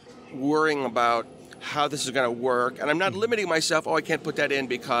not worrying about how this is going to work, and I'm not limiting myself. I can't put that in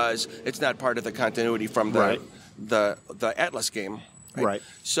because it's not part of the continuity from the Atlas game. Right.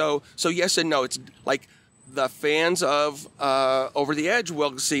 So yes and no. It's like the fans of Over the Edge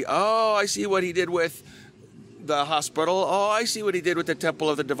will see. Oh, I see what he did with the hospital. Oh, I see what he did with the Temple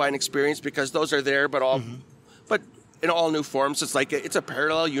of the Divine Experience, because those are there, but but in all new forms. It's like it's a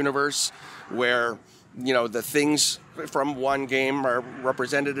parallel universe where the things from one game are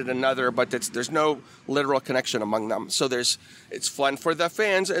represented in another, but there's no literal connection among them. So it's fun for the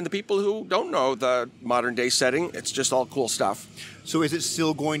fans and the people who don't know the modern day setting. It's just all cool stuff. So is it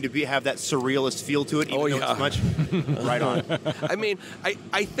still going to have that surrealist feel to it? Even though it's much right on. I mean,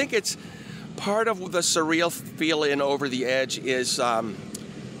 I think it's part of the surreal feel in Over the Edge is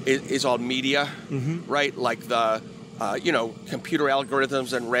all media, right? Like the computer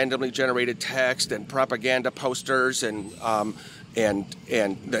algorithms and randomly generated text and propaganda posters and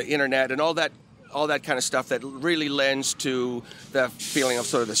the internet and all that kind of stuff that really lends to the feeling of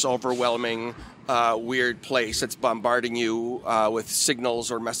sort of this overwhelming, weird place that's bombarding you with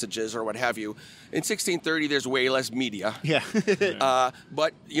signals or messages or what have you. In 1630, there's way less media. Yeah.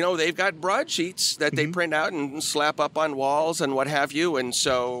 But, they've got broadsheets that they print out and slap up on walls and what have you. And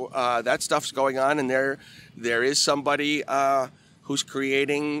so that stuff's going on. And there is somebody who's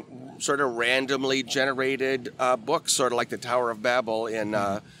creating sort of randomly generated books, sort of like the Tower of Babel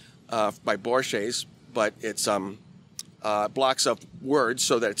by Borges. But it's blocks of words,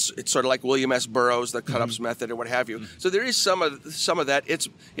 so that it's sort of like William S. Burroughs, the cut-ups method, or what have you. So there is some of that. It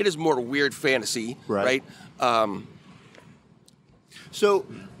is more weird fantasy, right? So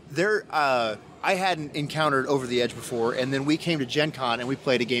there, I hadn't encountered Over the Edge before, and then we came to Gen Con and we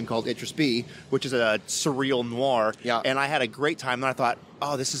played a game called Idris B, which is a surreal noir. Yeah. And I had a great time, and I thought,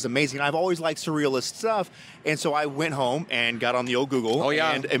 oh, this is amazing. I've always liked surrealist stuff. And so I went home and got on the old Google.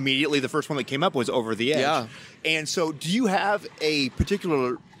 And immediately the first one that came up was Over the Edge. Yeah. And so do you have a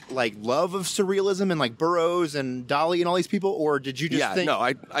particular love of surrealism and like Burroughs and Dali and all these people, or did you just think...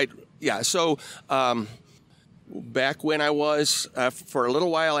 No, So back when I was, for a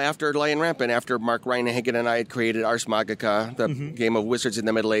little while after Lion Rampant, after Mark Reinhagen and I had created Ars Magica, the game of wizards in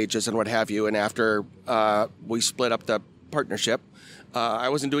the Middle Ages and what have you, and after we split up the partnership, I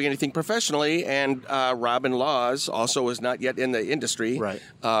wasn't doing anything professionally, and Robin Laws also was not yet in the industry. Right.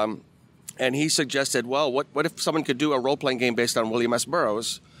 And he suggested, well, what if someone could do a role-playing game based on William S.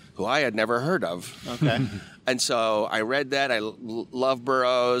 Burroughs, who I had never heard of? Okay. And so I read that. I love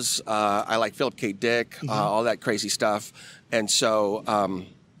Burroughs. I like Philip K. Dick, all that crazy stuff. And so,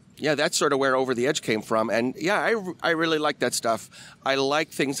 that's sort of where Over the Edge came from. And I really like that stuff. I like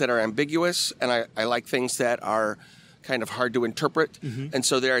things that are ambiguous, and I like things that are kind of hard to interpret. And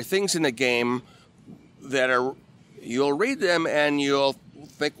so there are things in the game that you'll read them and you'll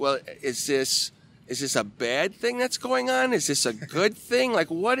think, well, is this a bad thing that's going on? Is this a good thing? Like,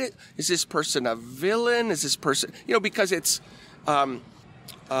 is this person a villain? Is this person, because it's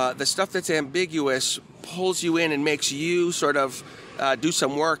the stuff that's ambiguous pulls you in and makes you sort of do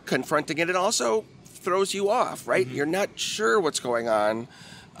some work confronting it. It also throws you off, right? You're not sure what's going on,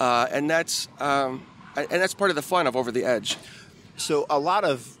 and that's part of the fun of Over the Edge. So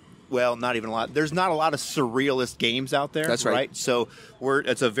not even a lot. There's not a lot of surrealist games out there. That's right. So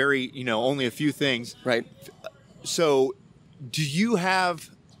it's a very, only a few things. Right. So do you have,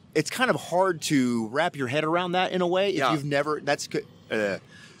 it's kind of hard to wrap your head around that in a way if you've never, that's good.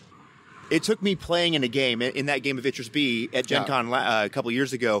 It took me playing in a game, in that game of Itchers B at Gen Con a couple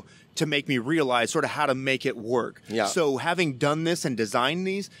years ago, to make me realize sort of how to make it work. Yeah. So having done this and designed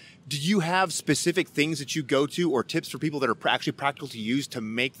these, do you have specific things that you go to or tips for people that are actually practical to use to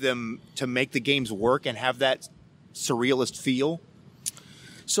make the games work and have that surrealist feel?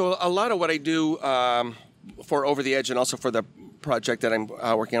 So a lot of what I do for Over the Edge and also for the project that I'm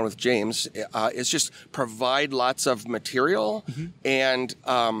working on with James is just provide lots of material and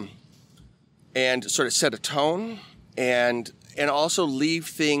sort of set a tone and also leave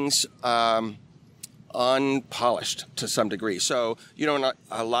things unpolished to some degree. So,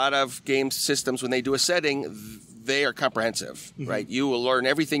 a lot of game systems, when they do a setting, they are comprehensive, right? You will learn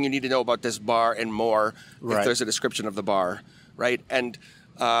everything you need to know about this bar and more if there's a description of the bar, right? And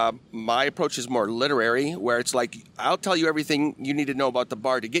my approach is more literary, where it's like, I'll tell you everything you need to know about the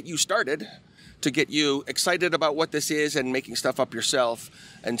bar to get you started, to get you excited about what this is and making stuff up yourself.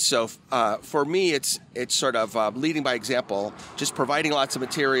 And so for me, it's sort of leading by example, just providing lots of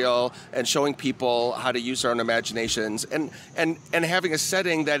material and showing people how to use their own imaginations and having a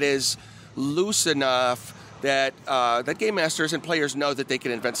setting that is loose enough that game masters and players know that they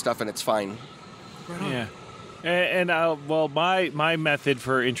can invent stuff and it's fine. Yeah. And my method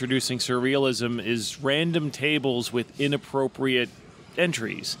for introducing surrealism is random tables with inappropriate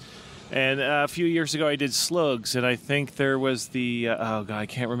entries. And a few years ago, I did slugs, and I think there was the I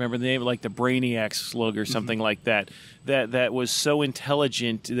can't remember the name, like the Brainiac slug or something like that. That was so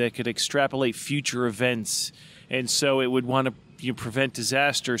intelligent that could extrapolate future events, and so it would want to prevent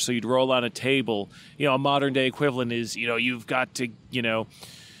disaster. So you'd roll on a table. A modern day equivalent is you've got to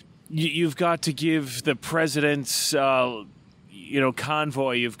you've got to give the president's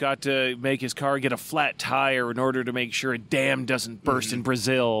convoy, you've got to make his car get a flat tire in order to make sure a dam doesn't burst in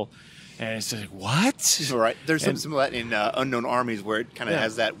Brazil. And it's like, what? Right. There's some of that in Unknown Armies where it kind of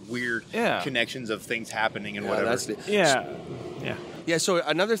has that weird connections of things happening and whatever. So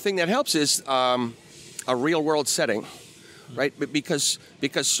another thing that helps is a real-world setting, right? Because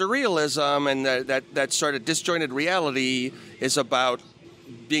surrealism and that sort of disjointed reality is about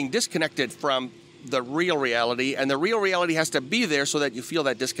being disconnected from the real reality, and the real reality has to be there so that you feel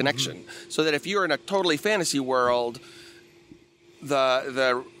that disconnection. So that if you're in a totally fantasy world,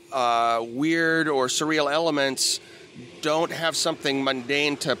 the weird or surreal elements don't have something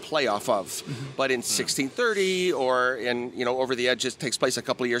mundane to play off of. But in 1630 or in Over the Edge, it takes place a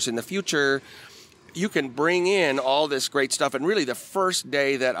couple of years in the future, you can bring in all this great stuff. And really, the first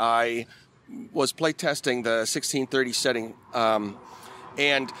day that I was playtesting the 1630 setting,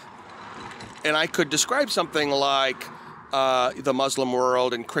 and I could describe something like the Muslim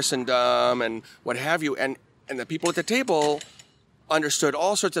world and Christendom and what have you, and the people at the table understood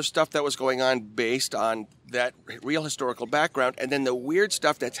all sorts of stuff that was going on based on that real historical background, and then the weird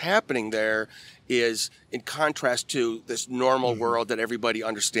stuff that's happening there is in contrast to this normal world that everybody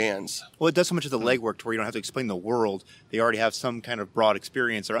understands. Well, it does so much of the legwork to where you don't have to explain the world. They already have some kind of broad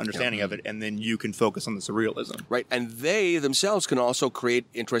experience or understanding of it, and then you can focus on the surrealism. Right, and they themselves can also create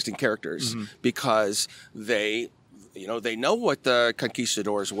interesting characters because they know what the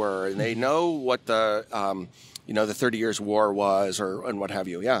conquistadors were, and they know what the 30 Years' War was, and what have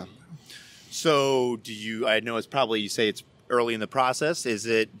you. Yeah. So, I know it's probably, you say it's early in the process.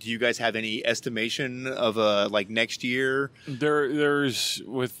 Do you guys have any estimation of next year? There's,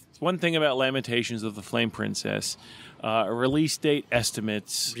 with one thing about Lamentations of the Flame Princess, release date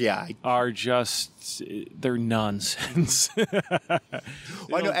estimates are just, they're nonsense. Well,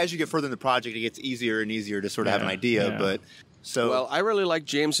 I know as you get further in the project, it gets easier and easier to sort of have an idea, but Well, I really like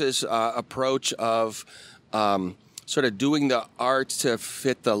James's approach of sort of doing the art to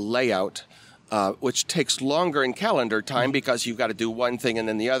fit the layout, which takes longer in calendar time because you've got to do one thing and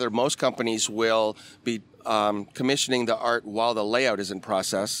then the other. Most companies will be commissioning the art while the layout is in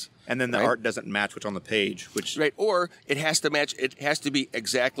process. And then the art doesn't match what's on the page, or it has to match. It has to be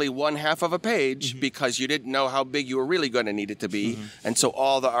exactly one half of a page because you didn't know how big you were really going to need it to be, and so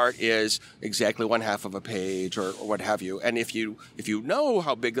all the art is exactly one half of a page or what have you. And if you know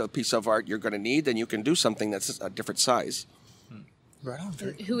how big a piece of art you're going to need, then you can do something that's a different size. Right on.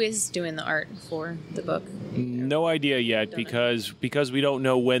 Who is doing the art for the book? No idea yet because we don't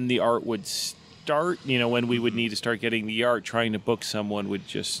know when the art would start. When we would need to start getting the art. Trying to book someone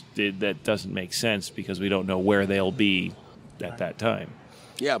that doesn't make sense because we don't know where they'll be at that time.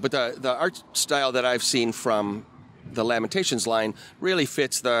 Yeah, but the art style that I've seen from the Lamentations line really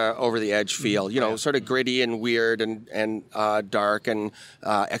fits the Over the Edge feel. Sort of gritty and weird and dark and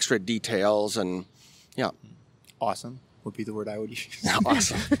extra details and awesome would be the word I would use.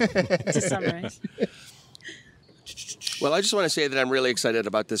 Awesome. To summarize. Well, I just want to say that I'm really excited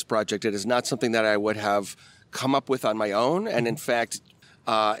about this project. It is not something that I would have come up with on my own. And in fact,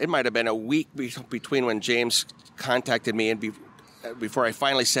 it might have been a week between when James contacted me and before I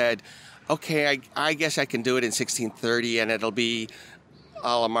finally said, okay, I guess I can do it in 1630 and it'll be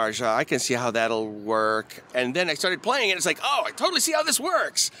a la Marja. I can see how that'll work. And then I started playing it. It's like, oh, I totally see how this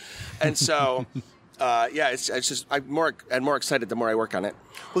works. And so, it's just I'm more excited the more I work on it.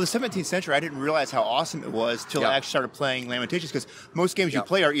 Well, the 17th century, I didn't realize how awesome it was till I actually started playing Lamentations, because most games you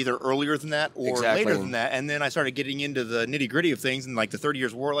play are either earlier than that or later than that. And then I started getting into the nitty-gritty of things, and like the 30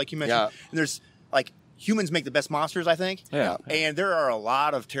 Years' War, like you mentioned. And there's like humans make the best monsters, I think. Yeah. And there are a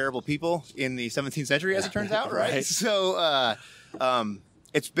lot of terrible people in the 17th century, as it turns out, right? So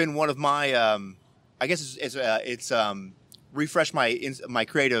it's been one of my, I guess it's refreshed my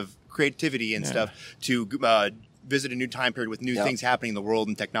creativity and stuff to visit a new time period with new things happening in the world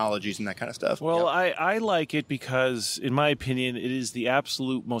and technologies and that kind of stuff. Well, I like it because, in my opinion, it is the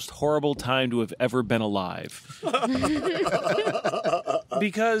absolute most horrible time to have ever been alive.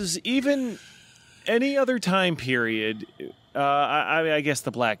 Because even any other time period, I guess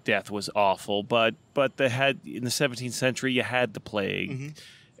the Black Death was awful, but in the 17th century you had the plague,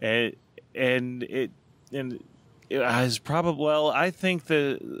 and it has probably, well, I think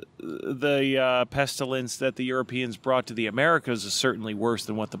the pestilence that the Europeans brought to the Americas is certainly worse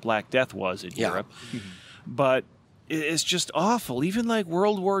than what the Black Death was in Europe. But it's just awful. Even like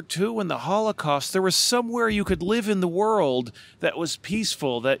World War II and the Holocaust, there was somewhere you could live in the world that was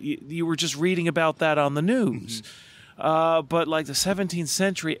peaceful, that you were just reading about that on the news. But like the 17th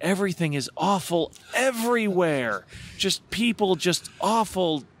century, everything is awful everywhere. Just people just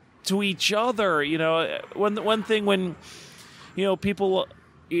awful to each other. You know, one thing when, you know, people,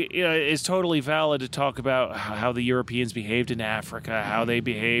 it's totally valid to talk about how the Europeans behaved in Africa, how they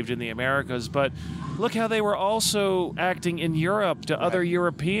behaved in the Americas, but look how they were also acting in Europe to other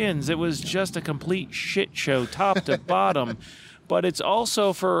Europeans. It was just a complete shit show, top to bottom. But it's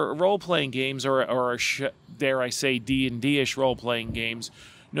also for role-playing games, or dare I say D&D-ish role-playing games,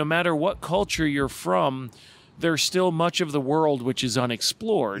 no matter what culture you're from, there's still much of the world which is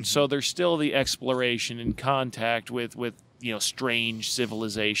unexplored. So there's still the exploration and contact with strange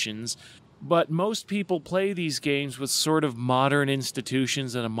civilizations. But most people play these games with sort of modern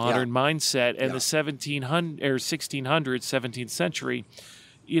institutions and a modern mindset. And the 1600s, 17th century,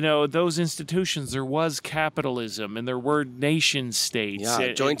 those institutions, there was capitalism and there were nation states.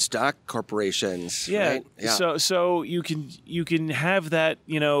 Yeah, joint stock corporations. Yeah. Right? Yeah. So you can have that,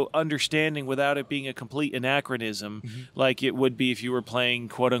 understanding without it being a complete anachronism, like it would be if you were playing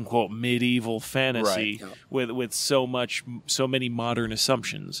quote unquote medieval fantasy with so many modern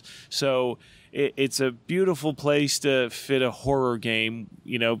assumptions. So it's a beautiful place to fit a horror game,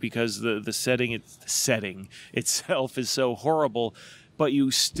 because the setting itself is so horrible. But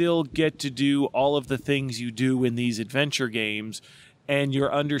you still get to do all of the things you do in these adventure games, and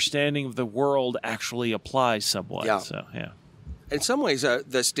your understanding of the world actually applies somewhat. Yeah. So, yeah. In some ways,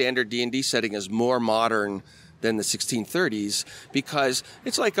 the standard D&D setting is more modern than the 1630s because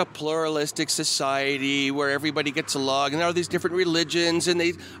it's like a pluralistic society where everybody gets along, and there are these different religions, and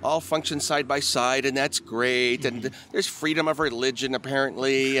they all function side by side, and that's great. And there's freedom of religion,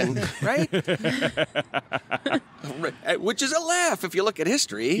 apparently, and right, which is a laugh if you look at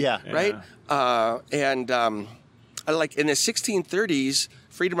history. Right. Like in the 1630s,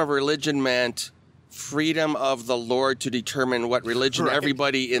 freedom of religion meant freedom of the Lord to determine what religion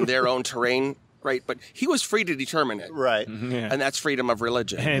everybody in their own terrain. Right, but he was free to determine it. Right. And that's freedom of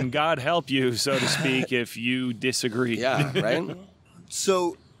religion. And God help you, so to speak, if you disagree. Yeah, right?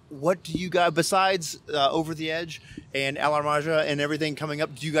 So what do you guys, besides Over the Edge and Alarmaja and everything coming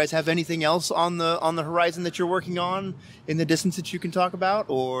up, do you guys have anything else on the horizon that you're working on in the distance that you can talk about?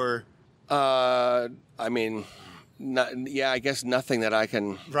 Or I guess nothing that I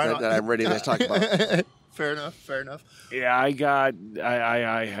can that I'm ready to talk about. Fair enough. Yeah,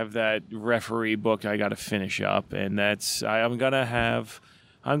 I have that referee book I got to finish up, and that's I'm gonna have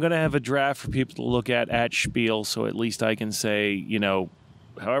a draft for people to look at Spiel, so at least I can say,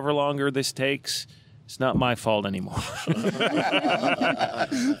 however longer this takes, it's not my fault anymore. Fair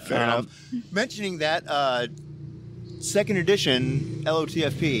enough. Mentioning that. Second edition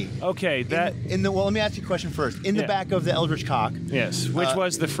LOTFP. Okay, that let me ask you a question first. In the back of the Eldritch Cock, yes, which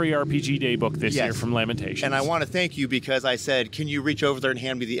was the free RPG Day book this year from Lamentations. And I want to thank you because I said, "Can you reach over there and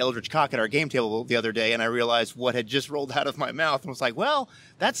hand me the Eldritch Cock at our game table the other day?" And I realized what had just rolled out of my mouth and was like, "Well,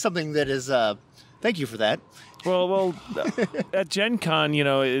 that's something that is." Thank you for that. Well, at Gen Con,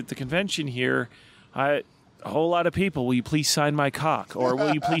 at the convention here, a whole lot of people, will you please sign my cock? Or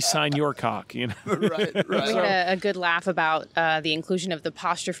will you please sign your cock? You know? Right. We had a good laugh about the inclusion of the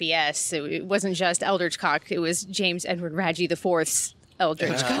apostrophe S. It wasn't just Eldritch Cock. It was James Edward Raggi IV's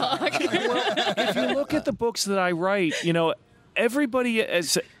Eldritch Cock. Well, if you look at the books that I write,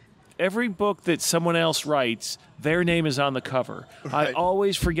 every book that someone else writes, their name is on the cover. Right. I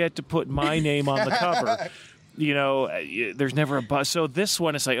always forget to put my name on the cover. There's never a bus. So this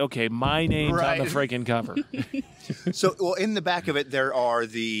one, it's like, okay, my name's on the freaking cover. So, well, in the back of it, there are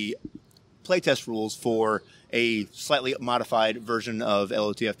the playtest rules for a slightly modified version of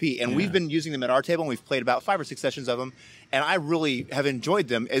LOTFP. And we've been using them at our table, and we've played about 5 or 6 sessions of them. And I really have enjoyed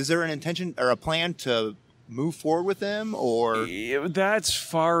them. Is there an intention or a plan to move forward with them, or? That's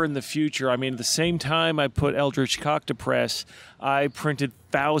far in the future. I mean, at the same time I put Eldritch Cock to press, I printed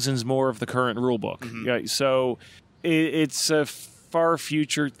thousands more of the current rulebook. Mm-hmm. Yeah, so it's a far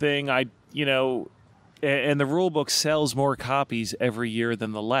future thing. And the rulebook sells more copies every year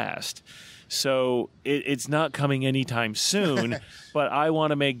than the last. So it's not coming anytime soon, but I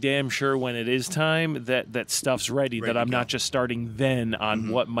want to make damn sure when it is time that stuff's ready that I'm not just starting then on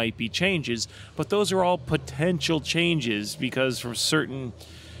what might be changes. But those are all potential changes because from certain,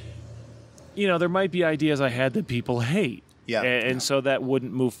 there might be ideas I had that people hate. Yeah. And so that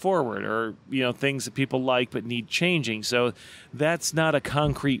wouldn't move forward, or things that people like but need changing. So that's not a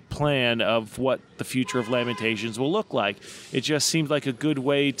concrete plan of what the future of Lamentations will look like. It just seemed like a good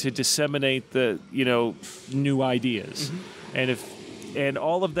way to disseminate the new ideas. Mm-hmm. And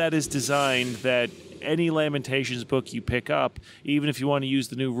all of that is designed that any Lamentations book you pick up, even if you want to use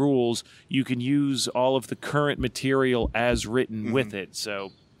the new rules, you can use all of the current material as written with it.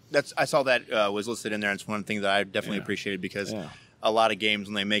 So. I saw that was listed in there, and it's one thing that I definitely appreciated because a lot of games,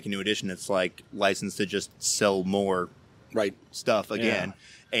 when they make a new edition, it's like licensed to just sell more stuff again.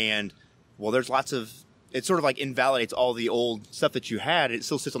 Yeah. And, well, there's lots of – it sort of like invalidates all the old stuff that you had. It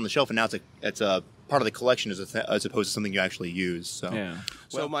still sits on the shelf, and now it's a part of the collection as opposed to something you actually use. So,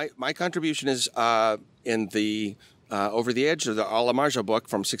 so my contribution is in the Over the Edge of the Al Amarja book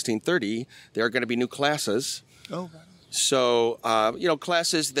from 1630, there are going to be new classes. Oh, right. So,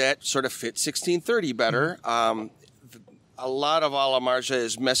 classes that sort of fit 1630 better. A lot of Al Amarja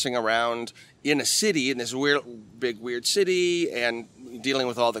is messing around in a city, in this weird city, and dealing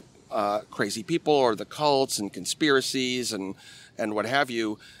with all the crazy people or the cults and conspiracies and what have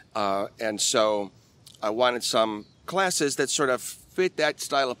you. And so I wanted some classes that sort of fit that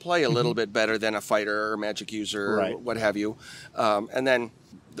style of play a little bit better than a fighter or magic user or what have you. And then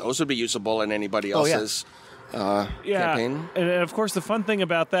those would be usable in anybody else's campaign. And of course the fun thing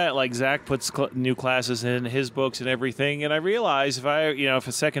about that, like Zach puts new classes in his books and everything, and I realize if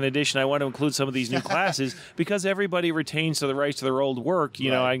a second edition I want to include some of these new classes, because everybody retains the rights to their old work,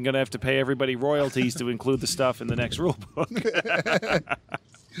 I'm going to have to pay everybody royalties to include the stuff in the next rule book.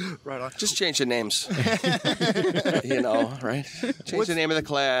 Right on. Just change the names. Right? Change the name of the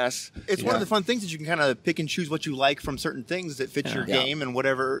class. It's one of the fun things that you can kind of pick and choose what you like from certain things that fit your game and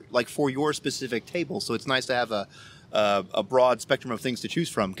whatever, like for your specific table. So it's nice to have a broad spectrum of things to choose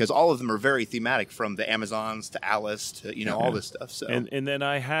from, because all of them are very thematic, from the Amazons to Alice to all this stuff. So and then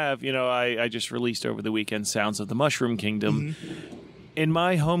I have I just released over the weekend Sounds of the Mushroom Kingdom. Mm-hmm. In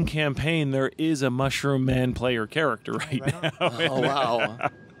my home campaign, there is a Mushroom Man player character right now. Oh, wow.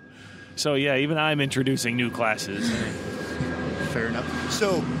 So, even I'm introducing new classes. Fair enough.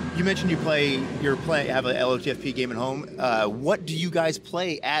 So, you mentioned you have a LOTFP game at home. What do you guys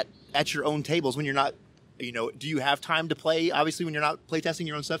play at your own tables when you're not, do you have time to play, obviously, when you're not playtesting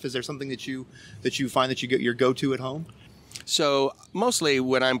your own stuff? Is there something that you find that you get your go-to at home? So, mostly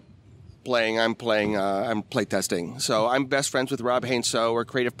when I'm playtesting. So I'm best friends with Rob Hainso. We're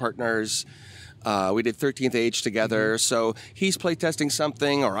creative partners. We did 13th Age together. So he's playtesting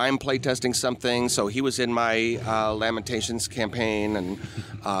something, or I'm playtesting something. So he was in my Lamentations campaign, and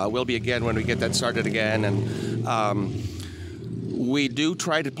will be again when we get that started again. And we do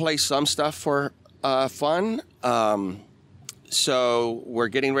try to play some stuff for fun. So we're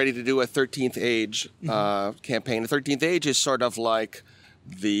getting ready to do a 13th Age campaign. The 13th Age is sort of like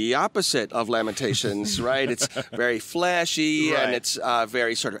the opposite of Lamentations, right? It's very flashy, and it's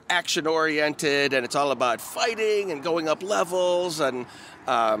very sort of action-oriented, and it's all about fighting and going up levels, and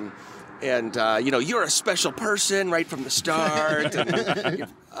you're a special person right from the start.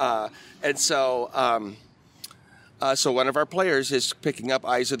 And so one of our players is picking up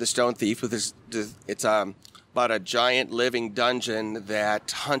Eyes of the Stone Thief. It's about a giant living dungeon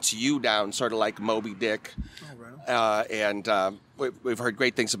that hunts you down, sort of like Moby Dick. Oh, right. We've heard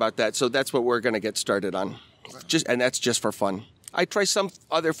great things about that, so that's what we're going to get started on. And that's just for fun. I try some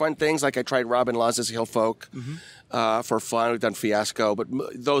other fun things, like I tried Robin Law's Hill Folk for fun. We've done Fiasco, but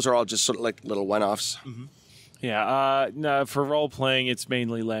those are all just sort of like little one-offs. Mm-hmm. Yeah, no, for role-playing, it's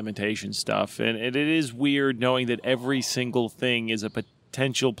mainly Lamentation stuff, and it is weird knowing that every single thing is a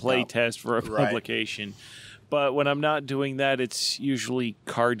potential play test for a publication. But when I'm not doing that, it's usually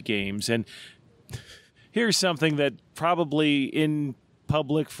card games. And here's something that probably in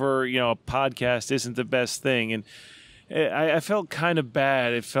public for a podcast isn't the best thing. And I felt kind of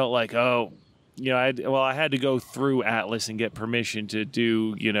bad. It felt like, I had to go through Atlas and get permission to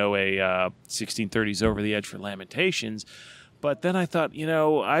do, a 1630s Over the Edge for Lamentations. But then I thought,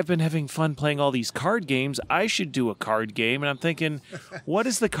 I've been having fun playing all these card games. I should do a card game. And I'm thinking, what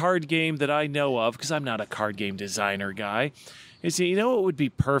is the card game that I know of? Because I'm not a card game designer guy. What would be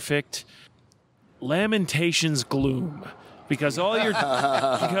perfect? Lamentations Gloom. Because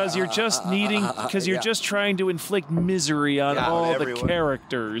you're just trying to inflict misery on all the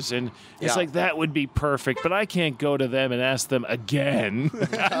characters, and it's like that would be perfect. But I can't go to them and ask them again for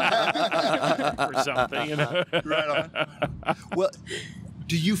something. Right on. Well,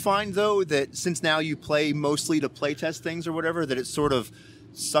 do you find though that since now you play mostly to playtest things or whatever, that it's sort of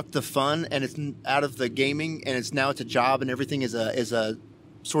sucked the fun and it's out of the gaming, and it's a job, and everything is a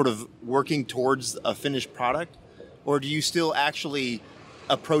sort of working towards a finished product? Or do you still actually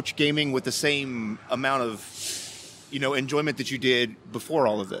approach gaming with the same amount of, enjoyment that you did before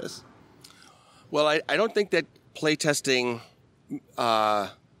all of this? Well, I don't think that playtesting,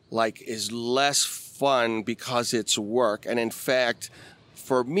 is less fun because it's work. And in fact,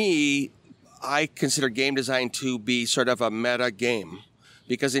 for me, I consider game design to be sort of a meta game.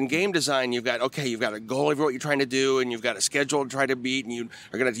 Because in game design, you've got a goal of what you're trying to do, and you've got a schedule to try to beat, and you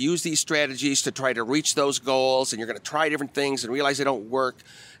are going to use these strategies to try to reach those goals, and you're going to try different things and realize they don't work.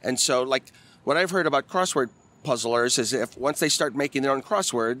 And so, what I've heard about crossword puzzlers is if once they start making their own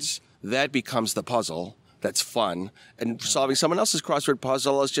crosswords, that becomes the puzzle that's fun. And solving someone else's crossword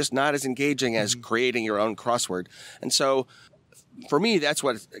puzzle is just not as engaging as creating your own crossword. And so, for me, that's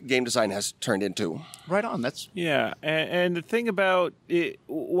what game design has turned into. Right on. And the thing about it,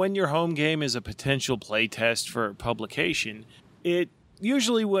 when your home game is a potential play test for publication, it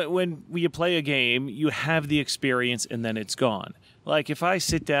usually when you play a game, you have the experience and then it's gone. Like if I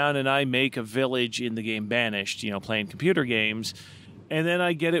sit down and I make a village in the game Banished, playing computer games, and then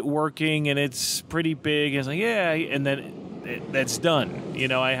I get it working and it's pretty big, and it's like, and then that's done.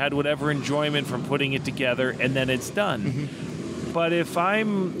 I had whatever enjoyment from putting it together, and then it's done. Mm-hmm. But if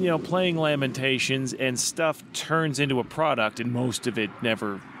I'm, playing Lamentations and stuff turns into a product, and most of it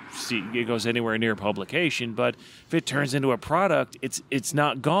never goes anywhere near publication, but if it turns into a product, it's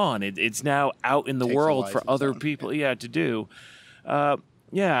not gone. It's now out in the world for other people, to do. And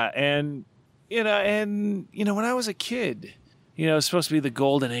when I was a kid, it's supposed to be the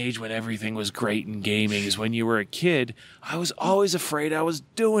golden age when everything was great in gaming is when you were a kid. I was always afraid I was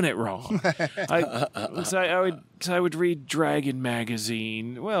doing it wrong. I would read Dragon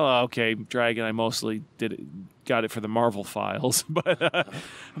magazine. Well, okay, Dragon, I mostly got it for the Marvel files.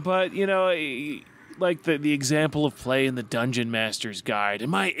 But the example of playing the Dungeon Master's Guide, and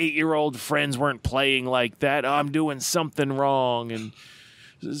my 8-year-old friends weren't playing like that. Oh, I'm doing something wrong, and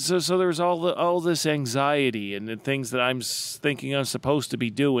So there's all this anxiety and the things that I'm thinking I'm supposed to be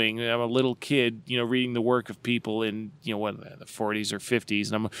doing. I'm a little kid, reading the work of people in, the 40s or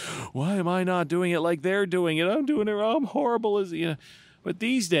 50s, and I'm, why am I not doing it like they're doing it? I'm doing it wrong. I'm horrible But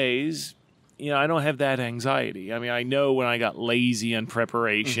these days, I don't have that anxiety. I mean, I know when I got lazy on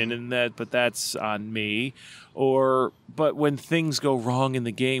preparation but that's on me. But when things go wrong in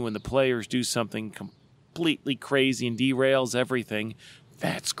the game, when the players do something completely crazy and derails everything,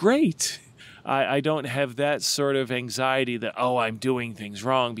 that's great. I don't have that sort of anxiety that, I'm doing things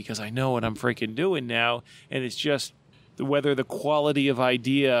wrong, because I know what I'm freaking doing now. And it's just whether the quality of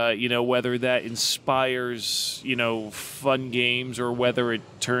idea, whether that inspires, fun games, or whether it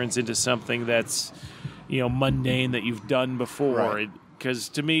turns into something that's, mundane that you've done before. Because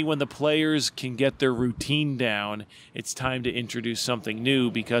to me, when the players can get their routine down, it's time to introduce something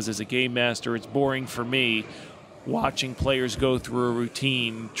new, because as a game master, it's boring for me watching players go through a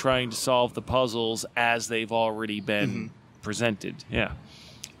routine trying to solve the puzzles as they've already been presented. Yeah.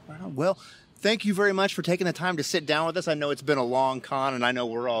 Well, thank you very much for taking the time to sit down with us. I know it's been a long con, and I know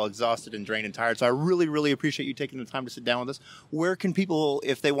we're all exhausted and drained and tired, so I really, really appreciate you taking the time to sit down with us. Where can people,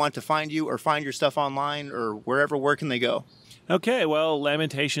 if they want to find you or find your stuff online or wherever, where can they go? Okay, well,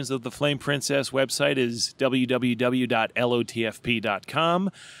 Lamentations of the Flame Princess website is www.lotfp.com.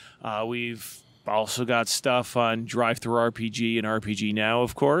 We've Also got stuff on Drive-Thru RPG and RPG Now,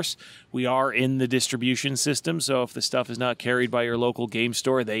 of course. We are in the distribution system, so if the stuff is not carried by your local game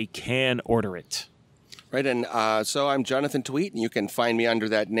store, they can order it. Right, and so I'm Jonathan Tweet, and you can find me under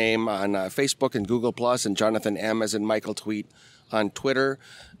that name on Facebook and Google+, and Jonathan M. as in Michael Tweet on Twitter.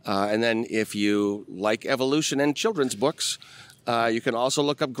 And then if you like evolution and children's books, you can also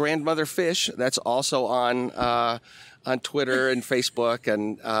look up Grandmother Fish. That's also on Twitter and Facebook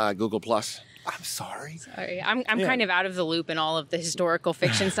and Google+. I'm sorry. I'm kind of out of the loop in all of the historical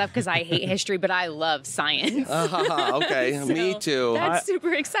fiction stuff because I hate history, but I love science. Okay, so me too. That's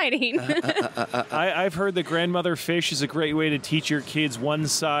super exciting. I've heard that Grandmother Fish is a great way to teach your kids one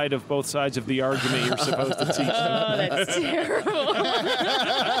side of both sides of the argument you're supposed to teach them. Oh, that's terrible.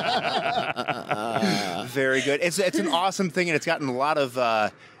 Very good. It's an awesome thing, and it's gotten a lot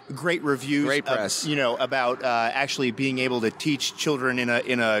of great reviews. Great press. About actually being able to teach children in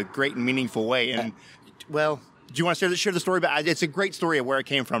a great and meaningful way. And, well, do you want to share the story? But it's a great story of where it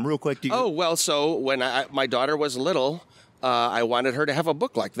came from, real quick. So when my daughter was little, I wanted her to have a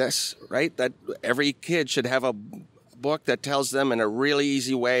book like this, right? That every kid should have a book that tells them in a really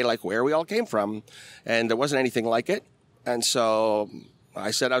easy way, like where we all came from. And there wasn't anything like it. And so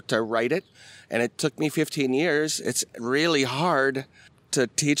I set out to write it. And it took me 15 years. It's really hard to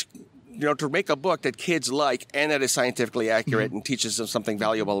teach, to make a book that kids like and that is scientifically accurate and teaches them something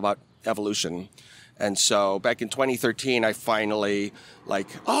valuable about evolution. And so back in 2013, I finally I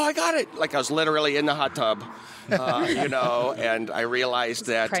got it. Like I was literally in the hot tub, and I realized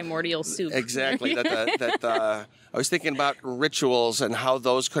that primordial soup. Exactly. that I was thinking about rituals and how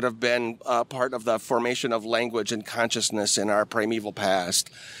those could have been part of the formation of language and consciousness in our primeval past.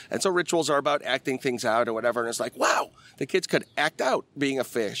 And so rituals are about acting things out or whatever. And it's like, wow, the kids could act out being a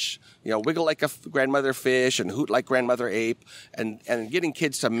fish, wiggle like a grandmother fish and hoot like grandmother ape. And getting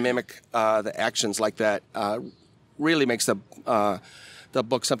kids to mimic the actions like that really makes the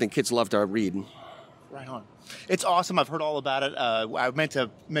book something kids love to read. Right on. It's awesome. I've heard all about it. I meant to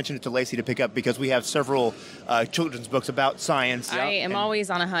mention it to Lacey to pick up because we have several children's books about science. I am always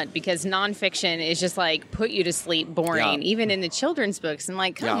on a hunt because nonfiction is just put you to sleep, boring. Even in the children's books, I'm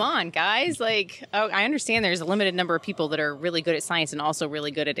like, come on, guys. I understand there's a limited number of people that are really good at science and also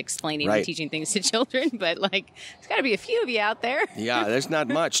really good at explaining and teaching things to children. But there's got to be a few of you out there. Yeah, there's not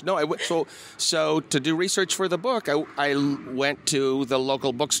much. No, so to do research for the book, I went to the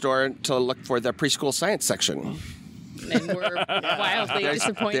local bookstore to look for the preschool science section. And we're wildly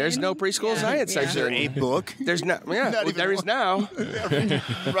disappointed. There's no preschool science section. A book? There's no. Yeah, there is now.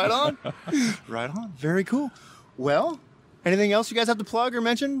 Right on. Right on. Very cool. Well, anything else you guys have to plug or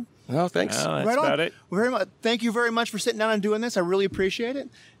mention? No, thanks. No, that's about it. Very much. Thank you very much for sitting down and doing this. I really appreciate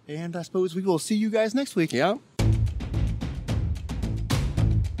it. And I suppose we will see you guys next week. Yeah.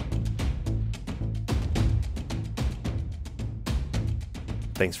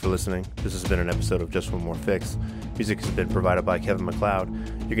 Thanks for listening. This has been an episode of Just One More Fix. Music has been provided by Kevin MacLeod.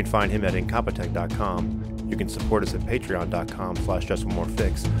 You can find him at Incompetech.com. You can support us at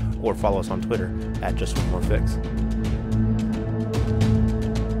Patreon.com/JustOneMoreFix or follow us on Twitter at Just One More Fix.